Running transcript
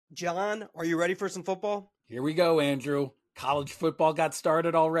John, are you ready for some football? Here we go, Andrew. College football got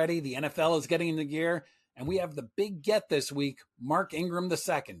started already. The NFL is getting into gear, and we have the big get this week, Mark Ingram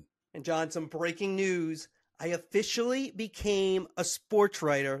II. And John, some breaking news. I officially became a sports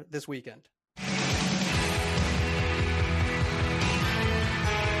writer this weekend.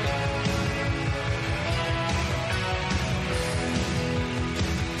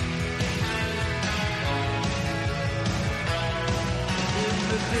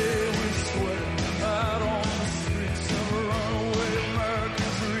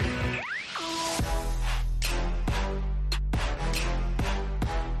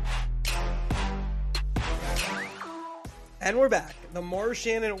 And we're back. The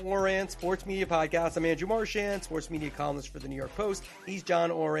Marchand and Oran Sports Media Podcast. I'm Andrew Marchand, sports media columnist for the New York Post. He's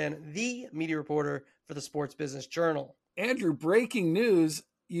John Oran, the media reporter for the Sports Business Journal. Andrew, breaking news.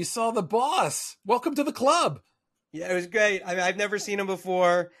 You saw the boss. Welcome to the club. Yeah, it was great. I mean, I've never seen him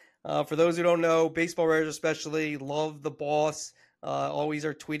before. For those who don't know, baseball writers especially love the boss. Always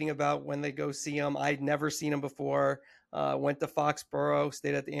are tweeting about when they go see him. I'd never seen him before. Went to Foxborough,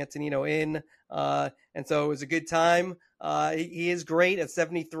 stayed at the Antonino Inn. And so it was a good time. He is great at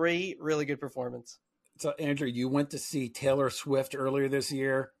 73. Really good performance. So, Andrew, you went to see Taylor Swift earlier this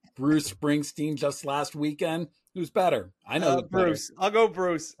year. Bruce Springsteen just last weekend. Who's better? I know Bruce. Better. I'll go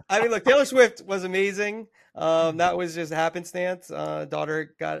Bruce. I mean, look, Taylor Swift was amazing. That was just happenstance.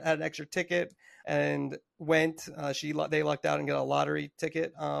 Daughter had an extra ticket and went. They lucked out and got a lottery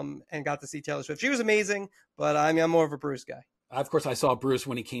ticket and got to see Taylor Swift. She was amazing, but I mean, I'm more of a Bruce guy. Of course, I saw Bruce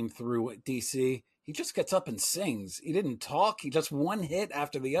when he came through DC. He just gets up and sings. He didn't talk. He just one hit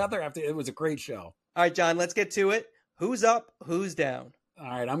after the other. It was a great show. All right, John, let's get to it. Who's up? Who's down? All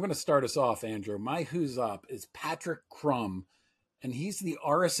right, I'm going to start us off, Andrew. My who's up is Patrick Crum, and he's the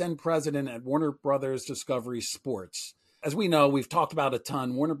RSN president at Warner Brothers Discovery Sports. As we know, we've talked about a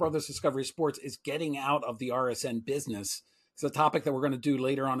ton. Warner Brothers Discovery Sports is getting out of the RSN business. It's a topic that we're going to do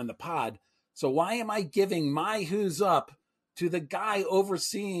later on in the pod. So why am I giving my who's up to the guy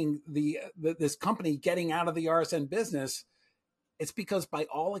overseeing this company getting out of the RSN business? It's because by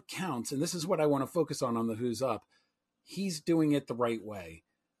all accounts, and this is what I want to focus on the who's up, he's doing it the right way.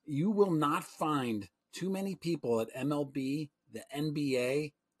 You will not find too many people at MLB, the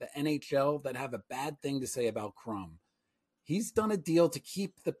NBA, the NHL that have a bad thing to say about Crum. He's done a deal to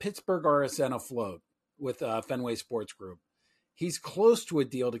keep the Pittsburgh RSN afloat with Fenway Sports Group. He's close to a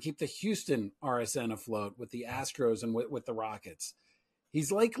deal to keep the Houston RSN afloat with the Astros and with the Rockets.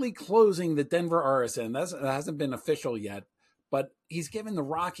 He's likely closing the Denver RSN. That hasn't been official yet, but he's given the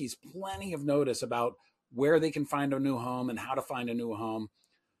Rockies plenty of notice about where they can find a new home and how to find a new home.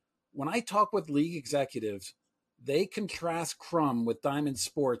 When I talk with league executives, they contrast Crum with Diamond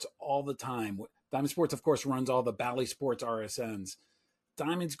Sports all the time. Diamond Sports, of course, runs all the Bally Sports RSNs.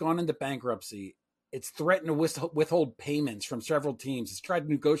 Diamond's gone into bankruptcy. It's threatened to withhold payments from several teams. It's tried to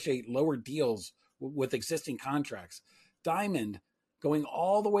negotiate lower deals with existing contracts. Diamond, going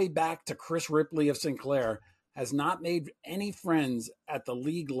all the way back to Chris Ripley of Sinclair, has not made any friends at the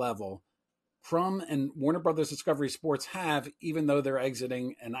league level. Crum and Warner Brothers Discovery Sports have, even though they're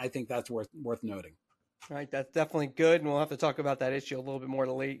exiting, and I think that's worth noting. All right, that's definitely good, and we'll have to talk about that issue a little bit more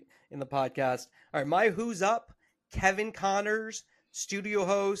late in the podcast. All right, my who's up, Kevin Connors, studio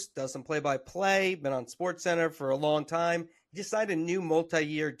host, does some play-by-play, been on SportsCenter for a long time. He just signed a new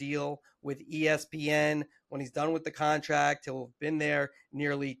multi-year deal with ESPN. When he's done with the contract, he'll have been there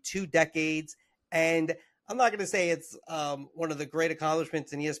nearly 2 decades, and I'm not going to say it's one of the great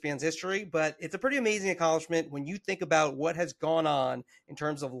accomplishments in ESPN's history, but it's a pretty amazing accomplishment when you think about what has gone on in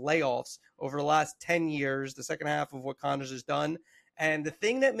terms of layoffs over the last 10 years, the second half of what Connors has done. And the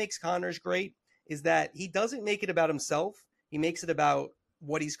thing that makes Connors great is that he doesn't make it about himself. He makes it about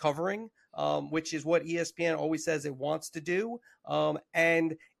what he's covering, which is what ESPN always says it wants to do.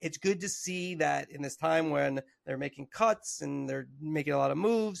 And it's good to see that in this time when they're making cuts and they're making a lot of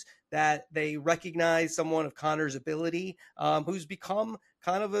moves, that they recognize someone of Connor's ability, who's become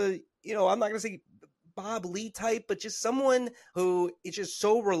kind of a, I'm not going to say Bob Lee type, but just someone who is just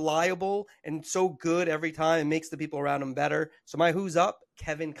so reliable and so good every time and makes the people around him better. So my who's up,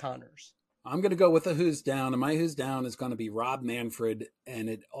 Kevin Connors. I'm going to go with a who's down, and my who's down is going to be Rob Manfred, and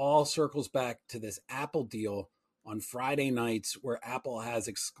it all circles back to this Apple deal on Friday nights where Apple has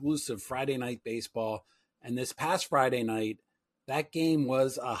exclusive Friday night baseball. And this past Friday night, that game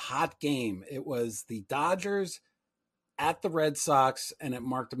was a hot game. It was the Dodgers at the Red Sox, and it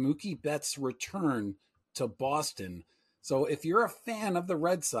marked Mookie Betts' return to Boston. So if you're a fan of the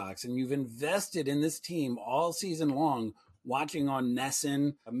Red Sox and you've invested in this team all season long, watching on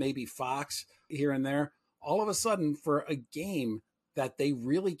NESN, maybe Fox here and there, all of a sudden for a game that they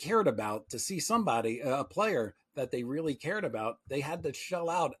really cared about, to see somebody, a player that they really cared about, they had to shell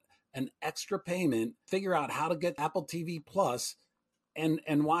out an extra payment, figure out how to get Apple TV Plus and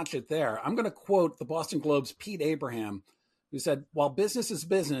watch it there. I'm going to quote the Boston Globe's Pete Abraham, who said, while business is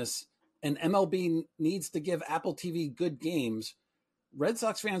business and MLB needs to give Apple TV good games, Red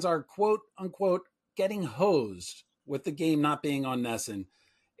Sox fans are, quote unquote, getting hosed with the game not being on NESN.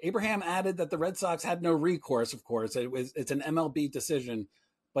 Abraham added that the Red Sox had no recourse, of course. It's an MLB decision.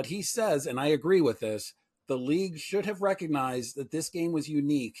 But he says, and I agree with this, the league should have recognized that this game was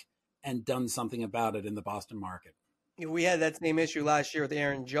unique and done something about it in the Boston market. We had that same issue last year with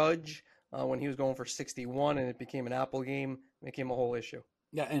Aaron Judge when he was going for 61 and it became an Apple game. It became a whole issue.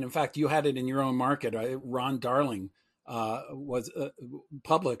 Yeah, and in fact, you had it in your own market. Ron Darling was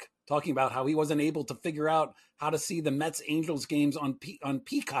public talking about how he wasn't able to figure out how to see the Mets-Angels games on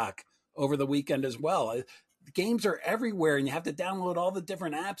Peacock over the weekend as well. Games are everywhere, and you have to download all the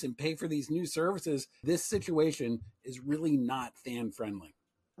different apps and pay for these new services. This situation is really not fan-friendly.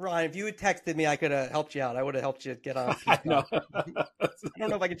 Ryan, if you had texted me, I could have helped you out. I would have helped you get on Peacock. I don't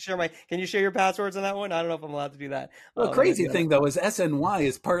know if I could share can you share your passwords on that one? I don't know if I'm allowed to do that. Well, the crazy thing, though, is SNY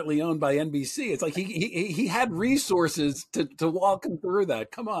is partly owned by NBC. It's like he had resources to walk him through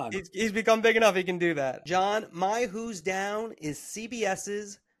that. Come on. He's become big enough he can do that. John, my who's down is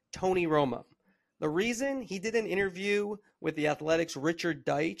CBS's Tony Romo. The reason, he did an interview with the Athletics' Richard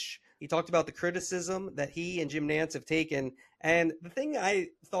Deitch. He talked about the criticism that he and Jim Nantz have taken. And the thing I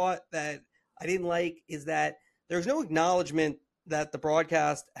thought that I didn't like is that there's no acknowledgement that the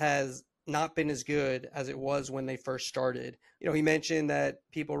broadcast has not been as good as it was when they first started. You know, he mentioned that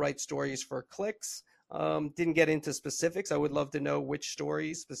people write stories for clicks. Didn't get into specifics. I would love to know which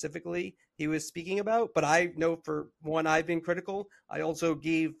stories specifically he was speaking about. But I know, for one, I've been critical. I also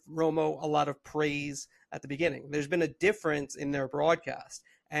gave Romo a lot of praise at the beginning. There's been a difference in their broadcast.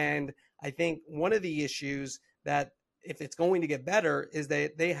 And I think one of the issues that, if it's going to get better, is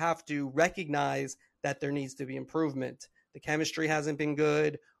that they have to recognize that there needs to be improvement. The chemistry hasn't been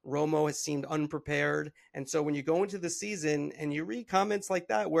good. Romo has seemed unprepared. And so when you go into the season and you read comments like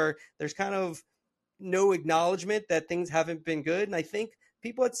that, where there's kind of no acknowledgement that things haven't been good. And I think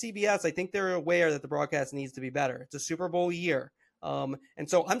people at CBS, I think they're aware that the broadcast needs to be better. It's a Super Bowl year. And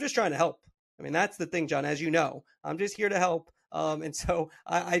so I'm just trying to help. I mean, that's the thing, John, as you know, I'm just here to help. And so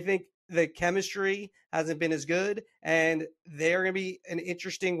I think the chemistry hasn't been as good, and they're going to be an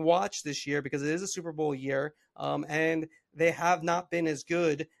interesting watch this year because it is a Super Bowl year. And they have not been as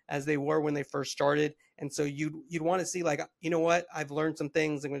good as they were when they first started. And so you'd want to see, like, you know what, I've learned some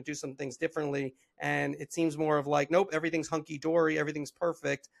things. I'm going to do some things differently. And it seems more of like, nope, everything's hunky-dory, everything's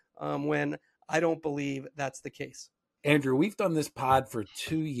perfect, when I don't believe that's the case. Andrew, we've done this pod for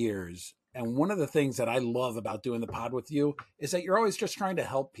 2 years. And one of the things that I love about doing the pod with you is that you're always just trying to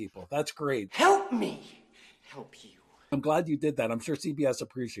help people. That's great. Help me help you. I'm glad you did that. I'm sure CBS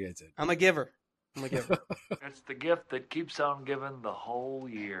appreciates it. I'm a giver. It's the gift that keeps on giving the whole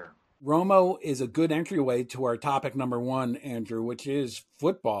year. Romo is a good entryway to our topic number one, Andrew, which is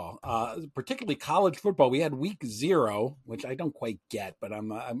football, particularly college football. We had week 0, which I don't quite get, but I'm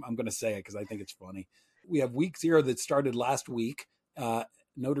going to say it because I think it's funny. We have week 0 that started last week.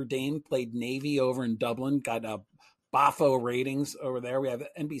 Notre Dame played Navy over in Dublin, got Bafo ratings over there. We have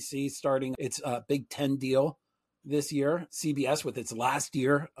NBC starting its Big Ten deal this year, CBS with its last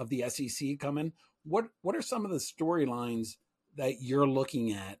year of the SEC coming. What are some of the storylines that you're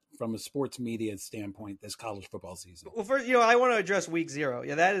looking at from a sports media standpoint this college football season? Well, first, I want to address week 0.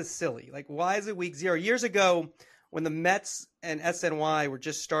 Yeah, that is silly. Like, why is it week 0? Years ago, when the Mets and SNY were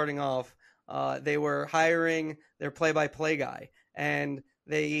just starting off, they were hiring their play-by-play guy, and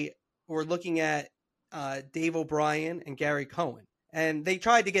they were looking at Dave O'Brien and Gary Cohen, and they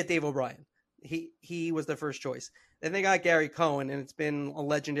tried to get Dave O'Brien. He was the first choice. Then they got Gary Cohen, and it's been a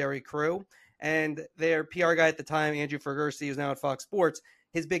legendary crew. And their PR guy at the time, Andrew Fergusi, who's now at Fox Sports,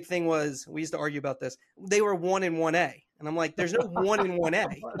 his big thing was, we used to argue about this, they were 1 in 1A. And I'm like, there's no 1 in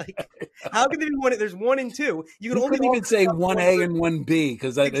 1A. Like, how can there be 1? There's 1 and 2. You couldn't even say 1A and 1B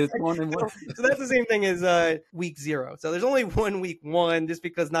because it's 1 and 1. So that's the same thing as week 0. So there's only one week 1, just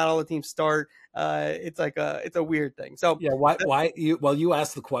because not all the teams start. It's a weird thing. So yeah, why you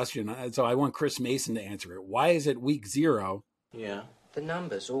asked the question, so I want Chris Mason to answer it. Why is it week 0? Yeah. The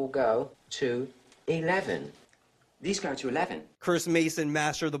numbers all go to 11. These go to 11. Chris Mason,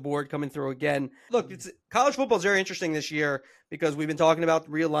 master of the board, coming through again. Look, college football is very interesting this year because we've been talking about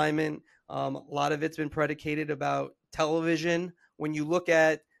realignment. A lot of it's been predicated about television. When you look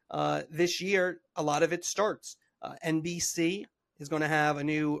at this year, a lot of it starts. NBC is going to have a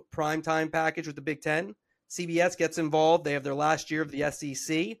new primetime package with the Big Ten. CBS gets involved. They have their last year of the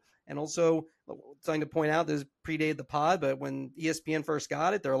SEC. And also, something to point out, this predated the pod, but when ESPN first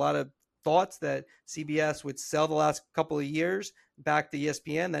got it, there are a lot of thoughts that CBS would sell the last couple of years back to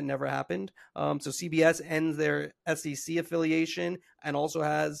ESPN. That never happened. So CBS ends their SEC affiliation and also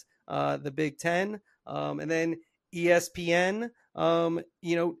has the Big Ten. And then ESPN,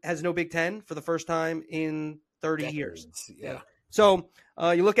 has no Big Ten for the first time in 30 years. Yeah. So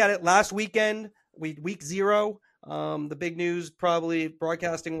you look at it last weekend, week 0. The big news, probably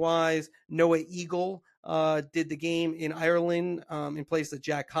broadcasting wise, Noah Eagle did the game in Ireland in place of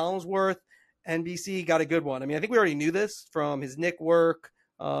Jack Collinsworth. NBC got a good one. I mean, I think we already knew this from his Nick work,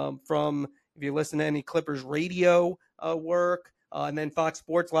 from if you listen to any Clippers radio work, and then Fox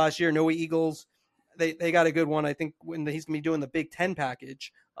Sports last year, Noah Eagles, they got a good one. I think when he's going to be doing the Big Ten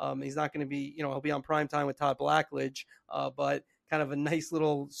package, he's not going to be, he'll be on prime time with Todd Blackledge, but kind of a nice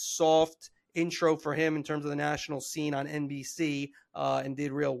little soft intro for him in terms of the national scene on NBC, and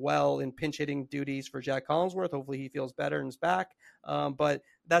did real well in pinch hitting duties for Jack Collinsworth. Hopefully he feels better and is back. But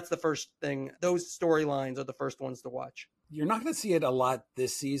that's the first thing. Those storylines are the first ones to watch. You're not going to see it a lot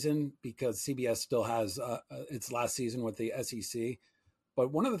this season because CBS still has its last season with the SEC.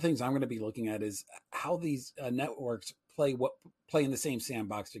 But one of the things I'm going to be looking at is how these networks play in the same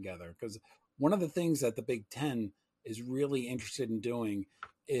sandbox together. Because one of the things that the Big Ten is really interested in doing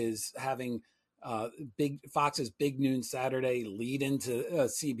is having Fox's Big Noon Saturday lead into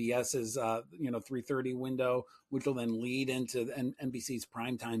CBS's 3:30 window, which will then lead into NBC's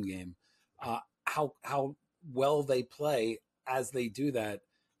primetime game. How well they play as they do that,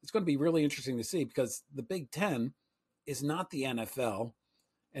 it's going to be really interesting to see, because the Big Ten is not the NFL.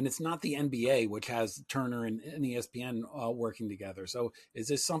 And it's not the NBA, which has Turner and ESPN working together. So is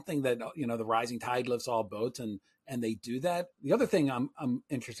this something that, the rising tide lifts all boats, and they do that? The other thing I'm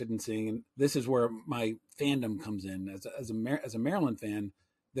interested in seeing, and this is where my fandom comes in, as a Maryland fan,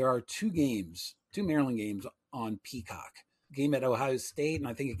 there are two Maryland games on Peacock. A game at Ohio State, and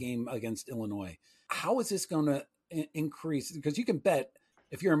I think a game against Illinois. How is this going to increase? Because you can bet,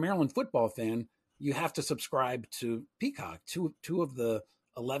 if you're a Maryland football fan, you have to subscribe to Peacock. Two of the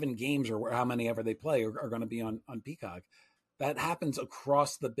 11 games, or how many ever they play, are going to be on Peacock. That happens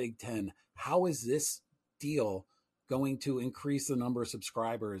across the Big Ten. How is this deal going to increase the number of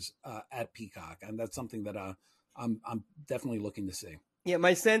subscribers at Peacock? And that's something that I'm definitely looking to see. Yeah,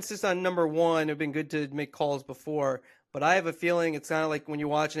 my sense is on number one, it'd been good to make calls before, but I have a feeling it's kind of like when you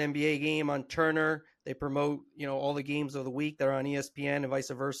watch an NBA game on Turner, they promote, all the games of the week that are on ESPN and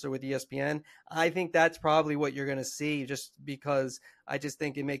vice versa with ESPN. I think that's probably what you're going to see, just because I just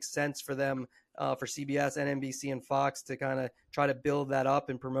think it makes sense for them, for CBS and NBC and Fox, to kind of try to build that up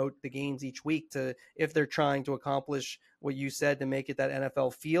and promote the games each week, if they're trying to accomplish what you said, to make it that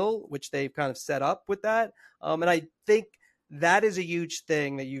NFL feel, which they've kind of set up with that. And I think that is a huge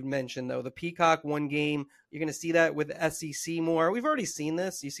thing that you mentioned, though. The Peacock one game, you're going to see that with SEC more. We've already seen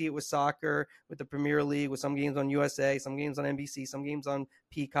this. You see it with soccer, with the Premier League, with some games on USA, some games on NBC, some games on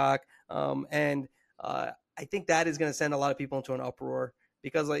Peacock. And I think that is going to send a lot of people into an uproar,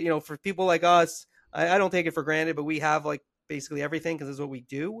 because, for people like us, I don't take it for granted, but we have basically everything because this is what we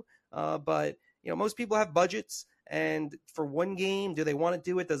do. But most people have budgets. And for one game, do they want to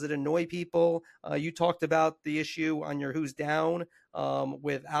do it? Does it annoy people? You talked about the issue on your Who's Down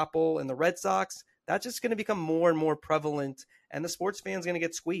with Apple and the Red Sox. That's just going to become more and more prevalent, and the sports fan's going to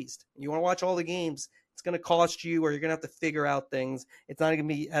get squeezed. You want to watch all the games, it's going to cost you, or you're going to have to figure out things. It's not going to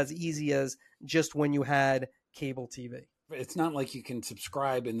be as easy as just when you had cable TV. It's not like you can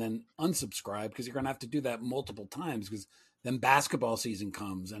subscribe and then unsubscribe, because you're going to have to do that multiple times, because then basketball season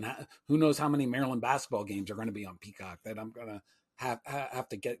comes, and who knows how many Maryland basketball games are going to be on Peacock that I'm going to have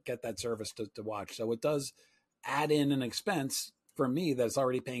to get that service to watch. So it does add in an expense for me that's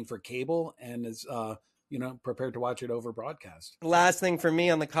already paying for cable and is prepared to watch it over broadcast. Last thing for me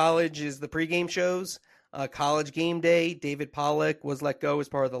on the college is the pregame shows. College Game Day, David Pollack was let go as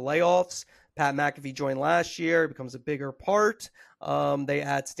part of the layoffs. Pat McAfee joined last year, becomes a bigger part. They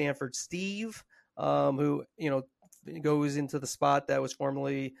add Stanford Steve, who goes into the spot that was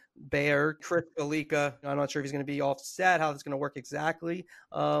formerly Bear. Chris Felica, I'm not sure if he's going to be offset, how it's going to work exactly,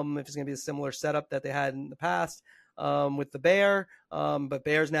 if it's going to be a similar setup that they had in the past with the Bear. But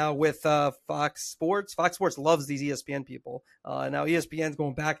Bear's now with Fox Sports. Fox Sports loves these ESPN people. Now ESPN's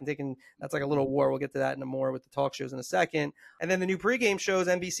going back and taking, that's like a little war. We'll get to that in more with the talk shows in a second. And then the new pregame shows,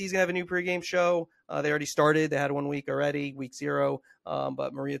 NBC's going to have a new pregame show. They already started. They had 1 week already, week 0.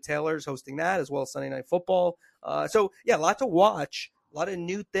 But Maria Taylor's hosting that, as well as Sunday Night Football. So, yeah, a lot to watch, a lot of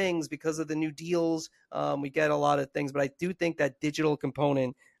new things because of the new deals. We get a lot of things, but I do think that digital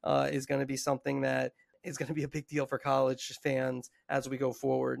component is going to be something that is going to be a big deal for college fans as we go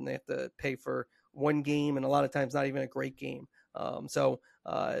forward, and they have to pay for one game, and a lot of times not even a great game. And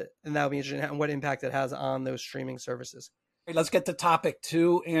that'll be interesting and what impact it has on those streaming services. Let's get to topic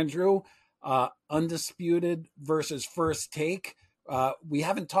 2, Andrew. Undisputed versus First Take. We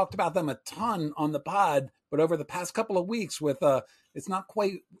haven't talked about them a ton on the pod, but over the past couple of weeks with it's not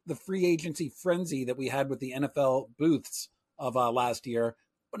quite the free agency frenzy that we had with the NFL booths of last year,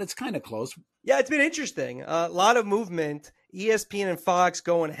 but it's kind of close. Yeah, it's been interesting. A lot of movement. ESPN and Fox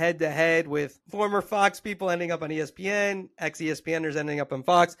going head to head, with former Fox people ending up on ESPN, ex-ESPNers ending up on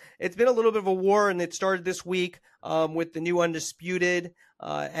Fox. It's been a little bit of a war, and it started this week with the new Undisputed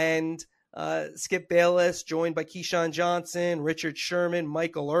and Skip Bayless, joined by Keyshawn Johnson, Richard Sherman,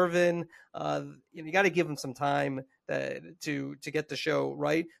 Michael Irvin. You got to give them some time to get the show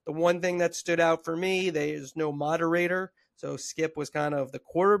right. The one thing that stood out for me, there's no moderator. So Skip was kind of the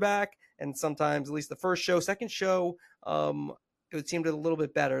quarterback, and sometimes, at least the first show, second show, it seemed a little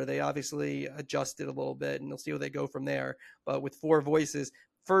bit better. They obviously adjusted a little bit, and they'll see where they go from there. But with 4 voices,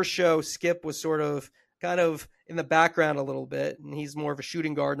 first show, Skip was sort of kind of in the background a little bit, and he's more of a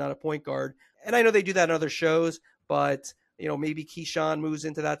shooting guard, not a point guard. And I know they do that in other shows, but maybe Keyshawn moves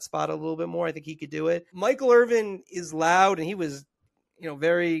into that spot a little bit more. I think he could do it. Michael Irvin is loud, and he was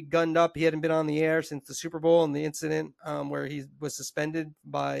very gunned up. He hadn't been on the air since the Super Bowl and the incident where he was suspended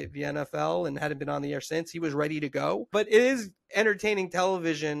by the NFL and hadn't been on the air since. He was ready to go. But it is entertaining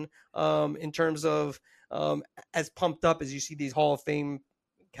television in terms of as pumped up as you see these Hall of Fame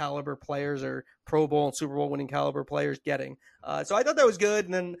caliber players or Pro Bowl and Super Bowl winning caliber players getting. So I thought that was good.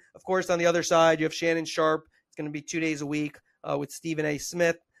 And then, of course, on the other side, you have Shannon Sharp. It's going to be 2 days a week with Stephen A.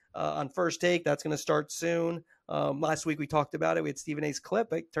 Smith on First Take. That's going to start soon. Last week we talked about it. We had Stephen A's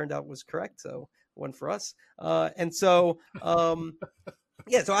clip. It turned out was correct, so one for us. So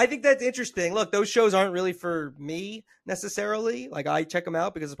I think that's interesting. Look, those shows aren't really for me necessarily. Like, I check them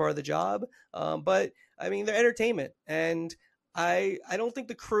out because it's part of the job. But I mean, they're entertainment, and I don't think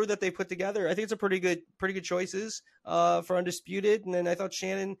the crew that they put together, I think it's a pretty good choices for Undisputed. And then I thought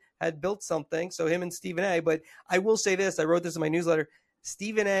Shannon had built something, so him and Stephen A. But I will say this: I wrote this in my newsletter.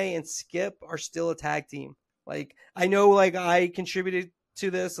 Stephen A. and Skip are still a tag team. Like, I know, I contributed to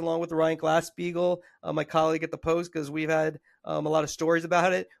this along with Ryan Glass-Steagall, my colleague at the Post, because we've had a lot of stories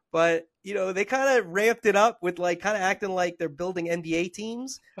about it. But, they kind of ramped it up with kind of acting like they're building NBA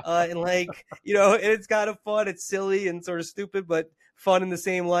teams. And and it's kind of fun. It's silly and sort of stupid, but fun in the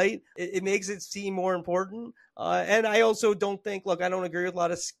same light. It makes it seem more important. And I also don't think, I don't agree with a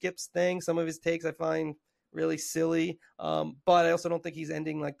lot of Skip's things. Some of his takes I find really silly. But I also don't think he's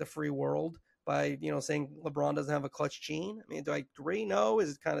ending the free world by, saying LeBron doesn't have a clutch gene. I mean, do I agree? No.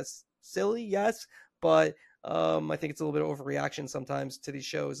 Is it kind of silly? Yes. But I think it's a little bit of overreaction sometimes to these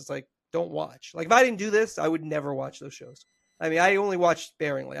shows. It's don't watch. If I didn't do this, I would never watch those shows. I mean, I only watch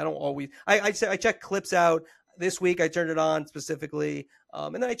sparingly. I don't always. I check clips out. This week I turned it on specifically,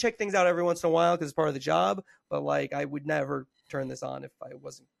 and then I check things out every once in a while because it's part of the job. But I would never turn this on if I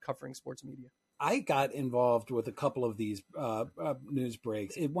wasn't covering sports media. I got involved with a couple of these news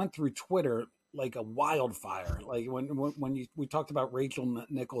breaks. It went through Twitter like a wildfire. When we talked about Rachel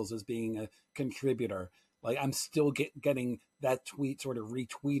Nichols as being a contributor, I'm still getting that tweet sort of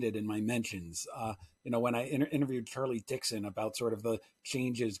retweeted in my mentions. When I interviewed Charlie Dixon about sort of the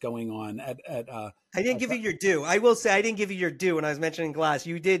changes going on at I didn't give you your due. I will say I didn't give you your due when I was mentioning Glass.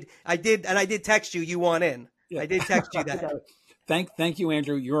 You did. I did, and I did text you. You want in. Yeah. I did text you that. Thank you,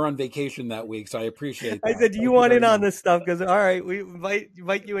 Andrew. You're on vacation that week, so I appreciate that. I said, you want in on this stuff? Because, all right, we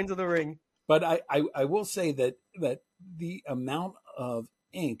invite you into the ring. But I will say that the amount of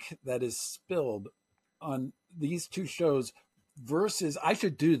ink that is spilled on these two shows versus, I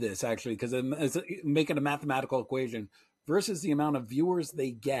should do this actually, because it's making a mathematical equation, versus the amount of viewers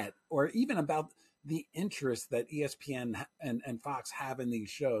they get, or even about the interest that ESPN and Fox have in these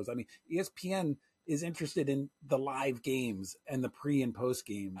shows. I mean, ESPN is interested in the live games and the pre and post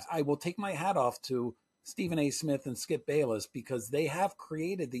games. I will take my hat off to Stephen A. Smith and Skip Bayless because they have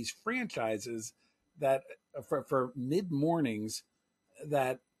created these franchises that for mid mornings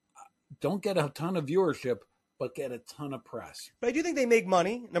that don't get a ton of viewership, but get a ton of press. But I do think they make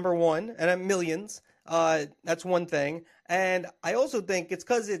money, number one, and millions. That's one thing. And I also think it's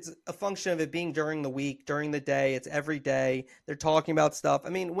because it's a function of it being during the week, during the day. It's every day. They're talking about stuff. I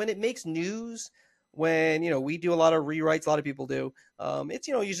mean, when it makes news, when, we do a lot of rewrites, a lot of people do, it's,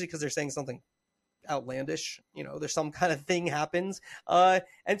 usually because they're saying something outlandish, there's some kind of thing happens. And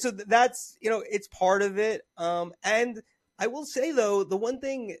so that's, it's part of it. And I will say, though, the one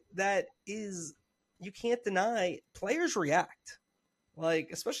thing that is, you can't deny, players react. Like,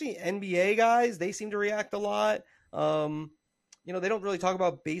 especially NBA guys, they seem to react a lot. They don't really talk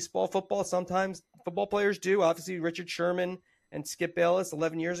about baseball, football. Sometimes football players do. Obviously, Richard Sherman and Skip Bayless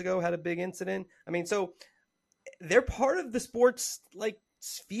 11 years ago had a big incident. I mean, so they're part of the sports like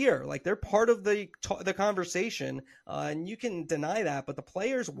sphere, like they're part of the conversation, and you can deny that, but the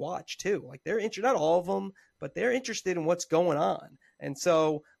players watch too. Like they're interested, not all of them, but they're interested in what's going on. And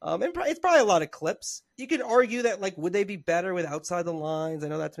so it's probably a lot of clips. You could argue that, like, would they be better with outside the lines? I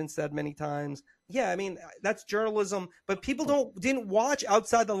know that's been said many times. Yeah, I mean, that's journalism, but people didn't watch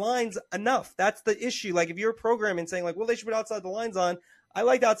outside the lines enough. That's the issue. Like, if you're programming saying like, well, they should put outside the lines on, I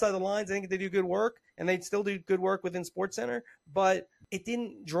liked outside the lines. I think they do good work, and they still do good work within SportsCenter, but it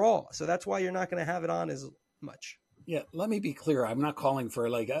didn't draw. So that's why you're not going to have it on as much. Yeah, let me be clear. I'm not calling for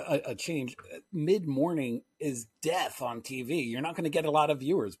like a change. Mid-morning is death on TV. You're not going to get a lot of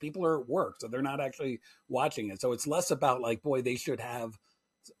viewers. People are at work, so they're not actually watching it. So it's less about like, boy, they should have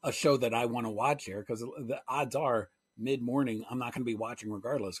a show that I want to watch here, because the odds are mid-morning I'm not going to be watching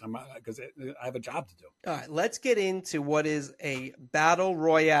regardless, because I have a job to do. All right, let's get into what is a battle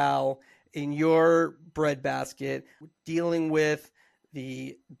royale in your breadbasket, dealing with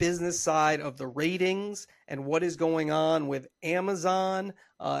the business side of the ratings and what is going on with Amazon,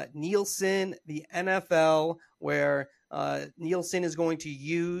 Nielsen, the NFL, where Nielsen is going to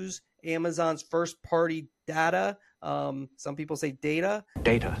use Amazon's first-party data. Some people say data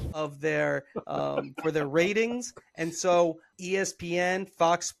of their for their ratings. And so ESPN,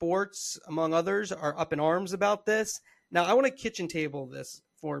 Fox Sports, among others, are up in arms about this. Now, I want to kitchen table this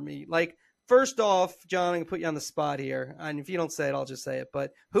for me. Like, first off, John, I'm going to put you on the spot here. And if you don't say it, I'll just say it.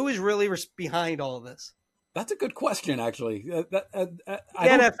 But who is really behind all of this? That's a good question, actually. The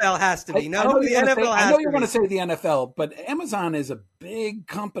NFL has to be. I know you want to say the NFL, but Amazon is a big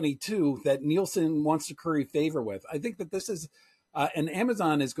company, too, that Nielsen wants to curry favor with. I think that this is, and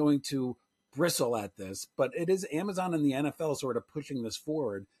Amazon is going to bristle at this, but it is Amazon and the NFL sort of pushing this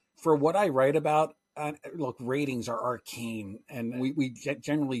forward. For what I write about, look, ratings are arcane, and we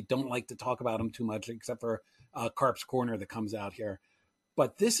generally don't like to talk about them too much, except for Carp's Corner that comes out here.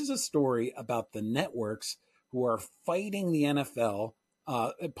 But this is a story about the networks who are fighting the NFL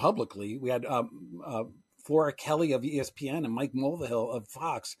publicly. We had Flora Kelly of ESPN and Mike Mulvihill of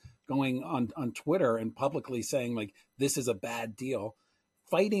Fox going on Twitter and publicly saying, like, this is a bad deal.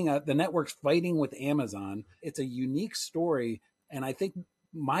 Fighting the networks fighting with Amazon. It's a unique story, and I think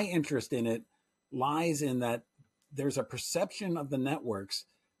my interest in it lies in that there's a perception of the networks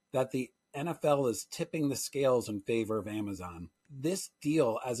that the NFL is tipping the scales in favor of Amazon. This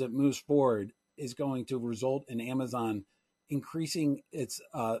deal, as it moves forward, is going to result in Amazon increasing its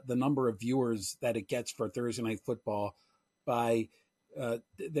the number of viewers that it gets for Thursday Night Football by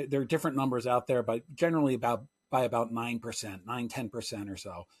there are different numbers out there, but generally by about 9%, 9-10% or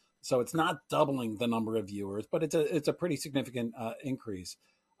so. So it's not doubling the number of viewers, but it's a pretty significant increase.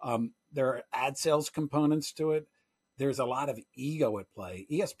 There are ad sales components to it. There's a lot of ego at play.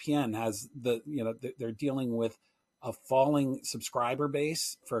 ESPN has they're dealing with a falling subscriber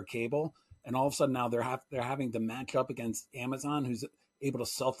base for cable, and all of a sudden now they're having to match up against Amazon, who's able to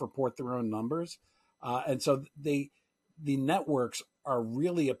self-report their own numbers, and so the networks are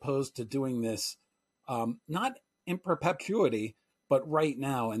really opposed to doing this, not in perpetuity, but right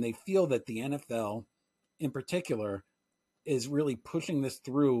now, and they feel that the NFL, in particular, is really pushing this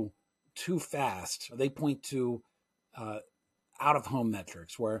through too fast. They point to out-of-home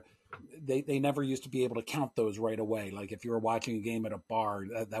metrics where they never used to be able to count those right away. Like if you were watching a game at a bar,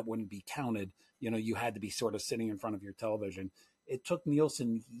 that wouldn't be counted. You had to be sort of sitting in front of your television. It took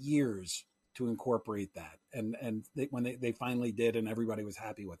Nielsen years to incorporate that. And when they finally did, and everybody was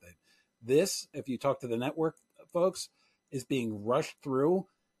happy with it. This, if you talk to the network folks, is being rushed through.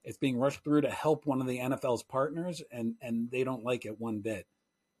 It's being rushed through to help one of the NFL's partners, and they don't like it one bit.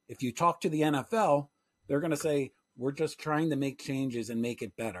 If you talk to the NFL, they're going to say, we're just trying to make changes and make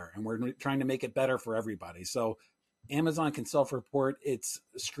it better. And we're trying to make it better for everybody. So Amazon can self-report its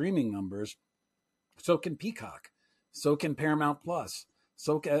streaming numbers. So can Peacock. So can Paramount Plus.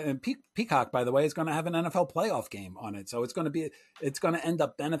 And Peacock, by the way, is going to have an NFL playoff game on it. So it's going to end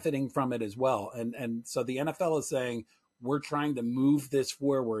up benefiting from it as well. And so the NFL is saying, we're trying to move this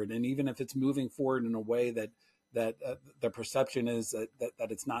forward. And even if it's moving forward in a way that the perception is that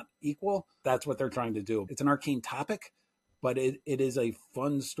it's not equal, that's what they're trying to do. It's an arcane topic, but it is a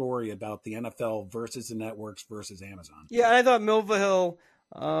fun story about the NFL versus the networks versus Amazon. Yeah, and I thought Mulvihill,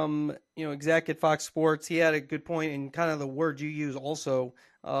 exec at Fox Sports, he had a good point in kind of the word you use also.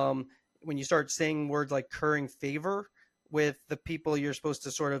 When you start saying words like currying favor with the people you're supposed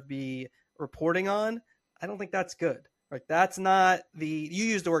to sort of be reporting on, I don't think that's good. Right. That's not you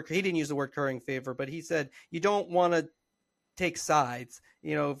used the word, he didn't use the word currying favor, but he said you don't want to take sides.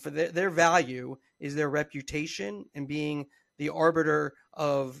 For their value is their reputation and being the arbiter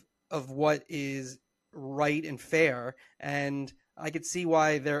of what is right and fair. And I could see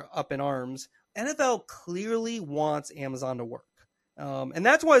why they're up in arms. NFL clearly wants Amazon to work. And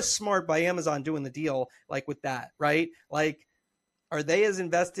that's why it's smart by Amazon doing the deal like with that, right? Like, are they as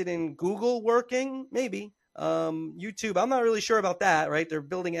invested in Google working? Maybe. YouTube, I'm not really sure about that, right? They're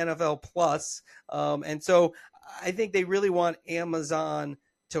building NFL Plus. And so I think they really want Amazon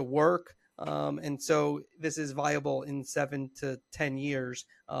to work. And so this is viable in 7 to 10 years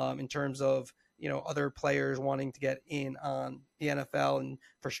in terms of, other players wanting to get in on the NFL and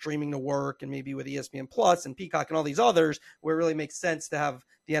for streaming to work, and maybe with ESPN Plus and Peacock and all these others where it really makes sense to have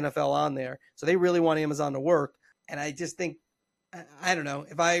the NFL on there. So they really want Amazon to work. And I just think, I don't know,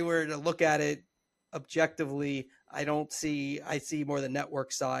 if I were to look at it objectively, I see more the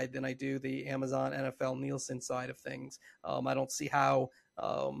network side than I do the Amazon NFL Nielsen side of things. I don't see how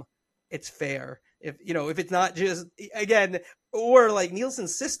it's fair if it's not just, again, or like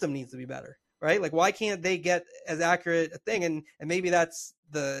Nielsen's system needs to be better, right? Like, why can't they get as accurate a thing? And maybe that's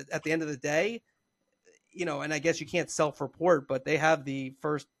at the end of the day, and I guess you can't self-report, but they have the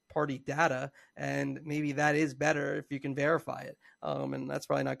first party data, and maybe that is better if you can verify it. And that's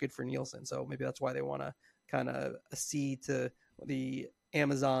probably not good for Nielsen. So maybe that's why they want to kind of accede to the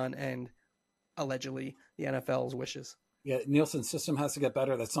Amazon and allegedly the NFL's wishes. Yeah, Nielsen's system has to get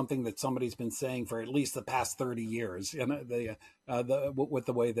better. That's something that somebody's been saying for at least the past 30 years. With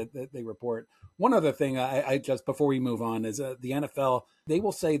the way that they report. One other thing, I just before we move on, is the NFL. They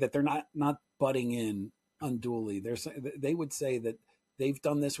will say that they're not butting in unduly. They would say that they've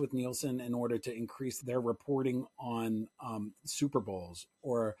done this with Nielsen in order to increase their reporting on Super Bowls,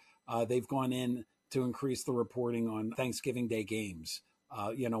 or they've gone in to increase the reporting on Thanksgiving Day games.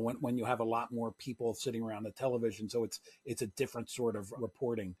 When you have a lot more people sitting around the television, so it's a different sort of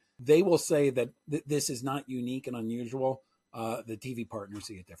reporting. They will say that this is not unique and unusual. The TV partners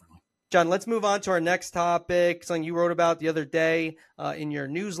see it differently. John, let's move on to our next topic, something you wrote about the other day in your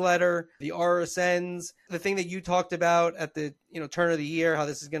newsletter, the RSNs, the thing that you talked about at the turn of the year, how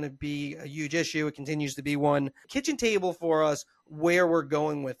this is going to be a huge issue. It continues to be one. Kitchen table for us where we're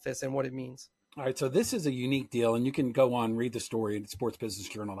going with this and what it means. All right, so this is a unique deal, and you can go on, read the story at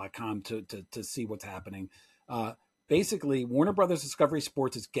sportsbusinessjournal.com to see what's happening. Basically, Warner Brothers Discovery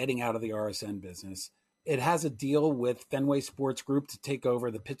Sports is getting out of the RSN business. It has a deal with Fenway Sports Group to take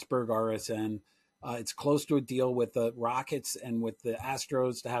over the Pittsburgh RSN. It's close to a deal with the Rockets and with the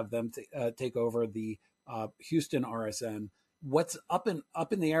Astros to have them take over the Houston RSN. What's up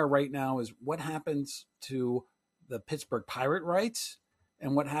in the air right now is what happens to the Pittsburgh Pirate rights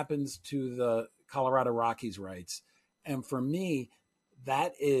and what happens to the Colorado Rockies rights. And for me,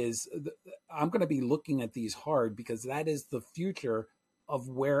 I'm going to be looking at these hard because that is the future of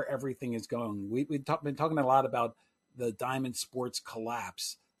where everything is going. We've been talking a lot about the Diamond Sports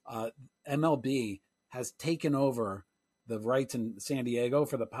collapse. MLB has taken over the rights in San Diego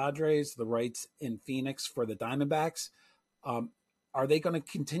for the Padres, the rights in Phoenix for the Diamondbacks. Are they going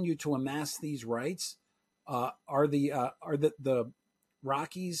to continue to amass these rights? Are the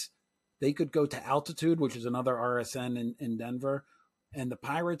Rockies? They could go to Altitude, which is another RSN in Denver, and the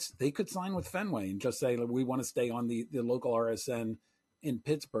Pirates, they could sign with Fenway and just say, we want to stay on the local RSN in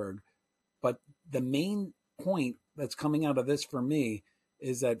Pittsburgh. But the main point that's coming out of this for me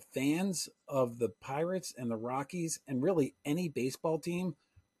is that fans of the Pirates and the Rockies and really any baseball team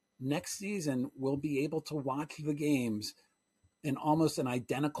next season will be able to watch the games in almost an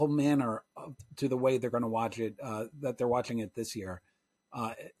identical manner to the way they're going to watch it, that they're watching it this year.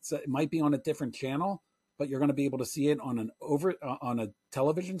 So it might be on a different channel, but you're going to be able to see it on a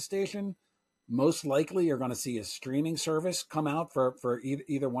television station. Most likely, you're going to see a streaming service come out for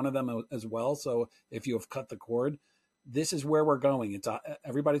either one of them as well. So if you have cut the cord, this is where we're going.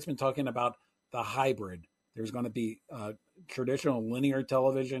 Everybody's been talking about the hybrid. There's going to be traditional linear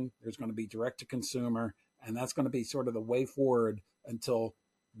television. There's going to be direct to consumer, and that's going to be sort of the way forward until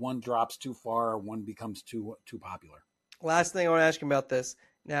one drops too far or one becomes too popular. Last thing I want to ask you about this.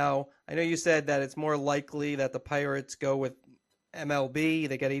 Now, I know you said that it's more likely that the Pirates go with MLB.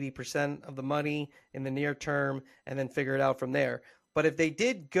 They get 80% of the money in the near term and then figure it out from there. But if they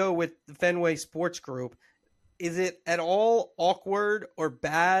did go with the Fenway Sports Group, is it at all awkward or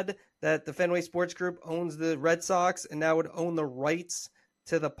bad that the Fenway Sports Group owns the Red Sox and now would own the rights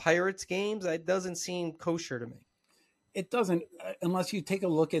to the Pirates games? It doesn't seem kosher to me. It doesn't, unless you take a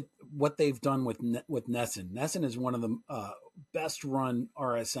look at what they've done with NESN. NESN is one of the best run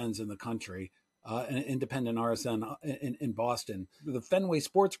RSNs in the country. an independent RSN in Boston. The Fenway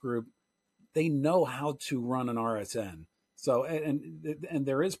Sports Group, they know how to run an RSN. So, and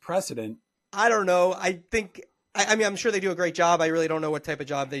there is precedent. I don't know. I mean, I'm sure they do a great job. I really don't know what type of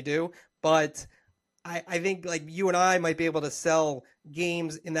job they do, but I think like you and I might be able to sell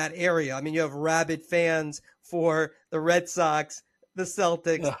games in that area. I mean, you have rabid fans for the Red Sox, the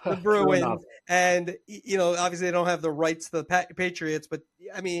Celtics, the Bruins, and, you know, obviously they don't have the rights to the Patriots, but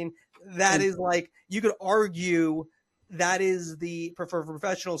I mean, that is like, you could argue that is for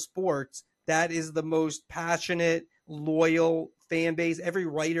professional sports, that is the most passionate, loyal fan base. Every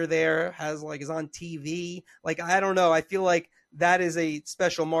writer there is on TV. Like, I don't know. I feel like that is a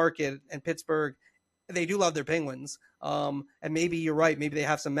special market, and Pittsburgh, they do love their Penguins. And maybe you're right. Maybe they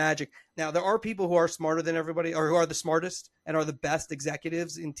have some magic. Now, there are people who are smarter than everybody, or who are the smartest and are the best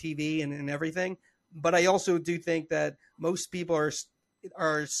executives in TV and everything. But I also do think that most people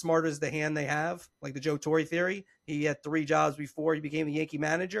are smart as the hand they have, like the Joe Torre theory. He had 3 jobs before he became the Yankee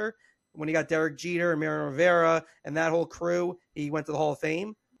manager. When he got Derek Jeter and Mariano Rivera and that whole crew, he went to the Hall of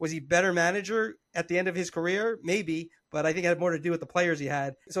Fame. Was he better manager at the end of his career? Maybe, but I think it had more to do with the players he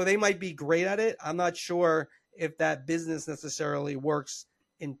had. So they might be great at it. I'm not sure if that business necessarily works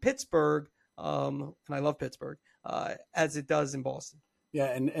in Pittsburgh, and I love Pittsburgh, as it does in Boston. Yeah,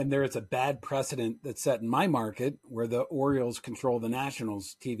 and there is a bad precedent that's set in my market where the Orioles control the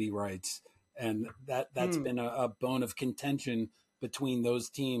Nationals' TV rights, and that's been a bone of contention between those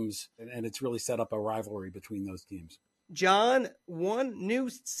teams, and it's really set up a rivalry between those teams. John, one new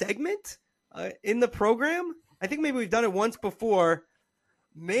segment in the program. I think maybe we've done it once before.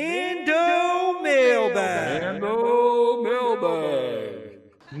 Mando Mailbag. Mando Mailbag.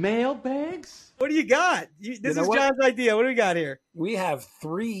 Mailbags? What do you got? This is John's idea. What do we got here? We have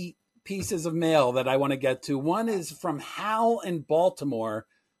 3 pieces of mail that I want to get to. One is from Hal in Baltimore.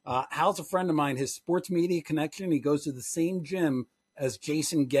 Hal's a friend of mine. His sports media connection, he goes to the same gym as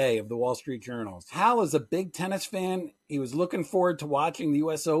Jason Gay of the Wall Street Journal. Hal is a big tennis fan. He was looking forward to watching the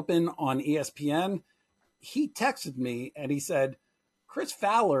U.S. Open on ESPN. He texted me and he said, Chris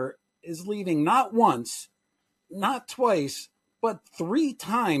Fowler is leaving not once, not twice, but 3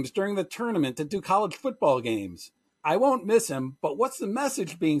 times during the tournament to do college football games. I won't miss him, but what's the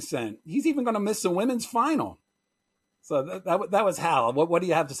message being sent? He's even going to miss the women's final. So that was Hal. What do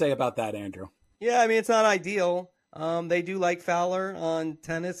you have to say about that, Andrew? Yeah, I mean, it's not ideal. They do like Fowler on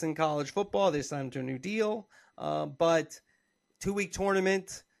tennis and college football. They signed him to a new deal. But 2-week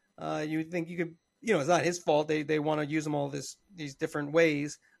tournament, you think you could, it's not his fault. They want to use them all these different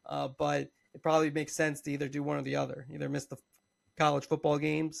ways. But it probably makes sense to either do one or the other. Either miss the college football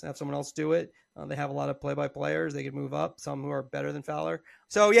games, have someone else do it. They have a lot of play-by-players. They could move up, some who are better than Fowler.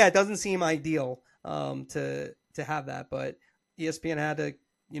 So, yeah, it doesn't seem ideal to have that. But ESPN had to,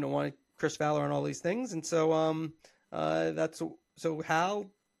 want Chris Fowler on all these things. And so so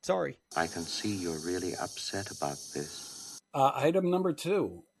Hal, sorry. I can see you're really upset about this. Item number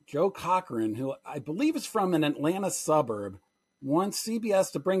 2, Joe Cochran, who I believe is from an Atlanta suburb, wants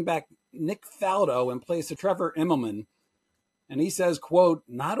CBS to bring back Nick Faldo in place of Trevor Immelman. And he says, quote,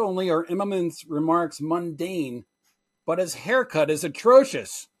 not only are Immelman's remarks mundane, but his haircut is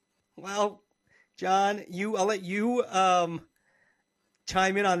atrocious. Well, John, I'll let you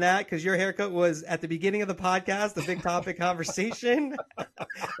chime in on that, because your haircut was at the beginning of the podcast, the big topic conversation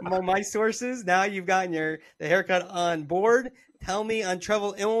among my sources. Now you've gotten the haircut on board. Tell me on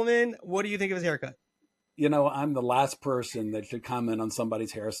Trevor Immelman, what do you think of his haircut? I'm the last person that should comment on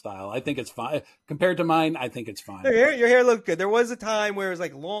somebody's hairstyle. I think it's fine. Compared to mine, I think it's fine. Your hair looked good. There was a time where it was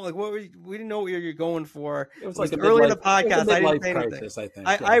like long, like we didn't know what you're going for. It was like early in the podcast. I didn't say anything. Crisis, I think.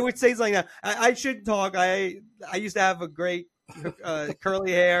 I would say something like that. I should talk. I used to have a great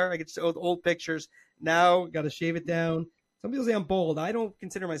curly hair. I get old pictures. Now got to shave it down. Some people say I'm bald. I don't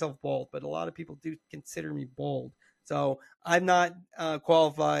consider myself bald, but a lot of people do consider me bald. So I'm not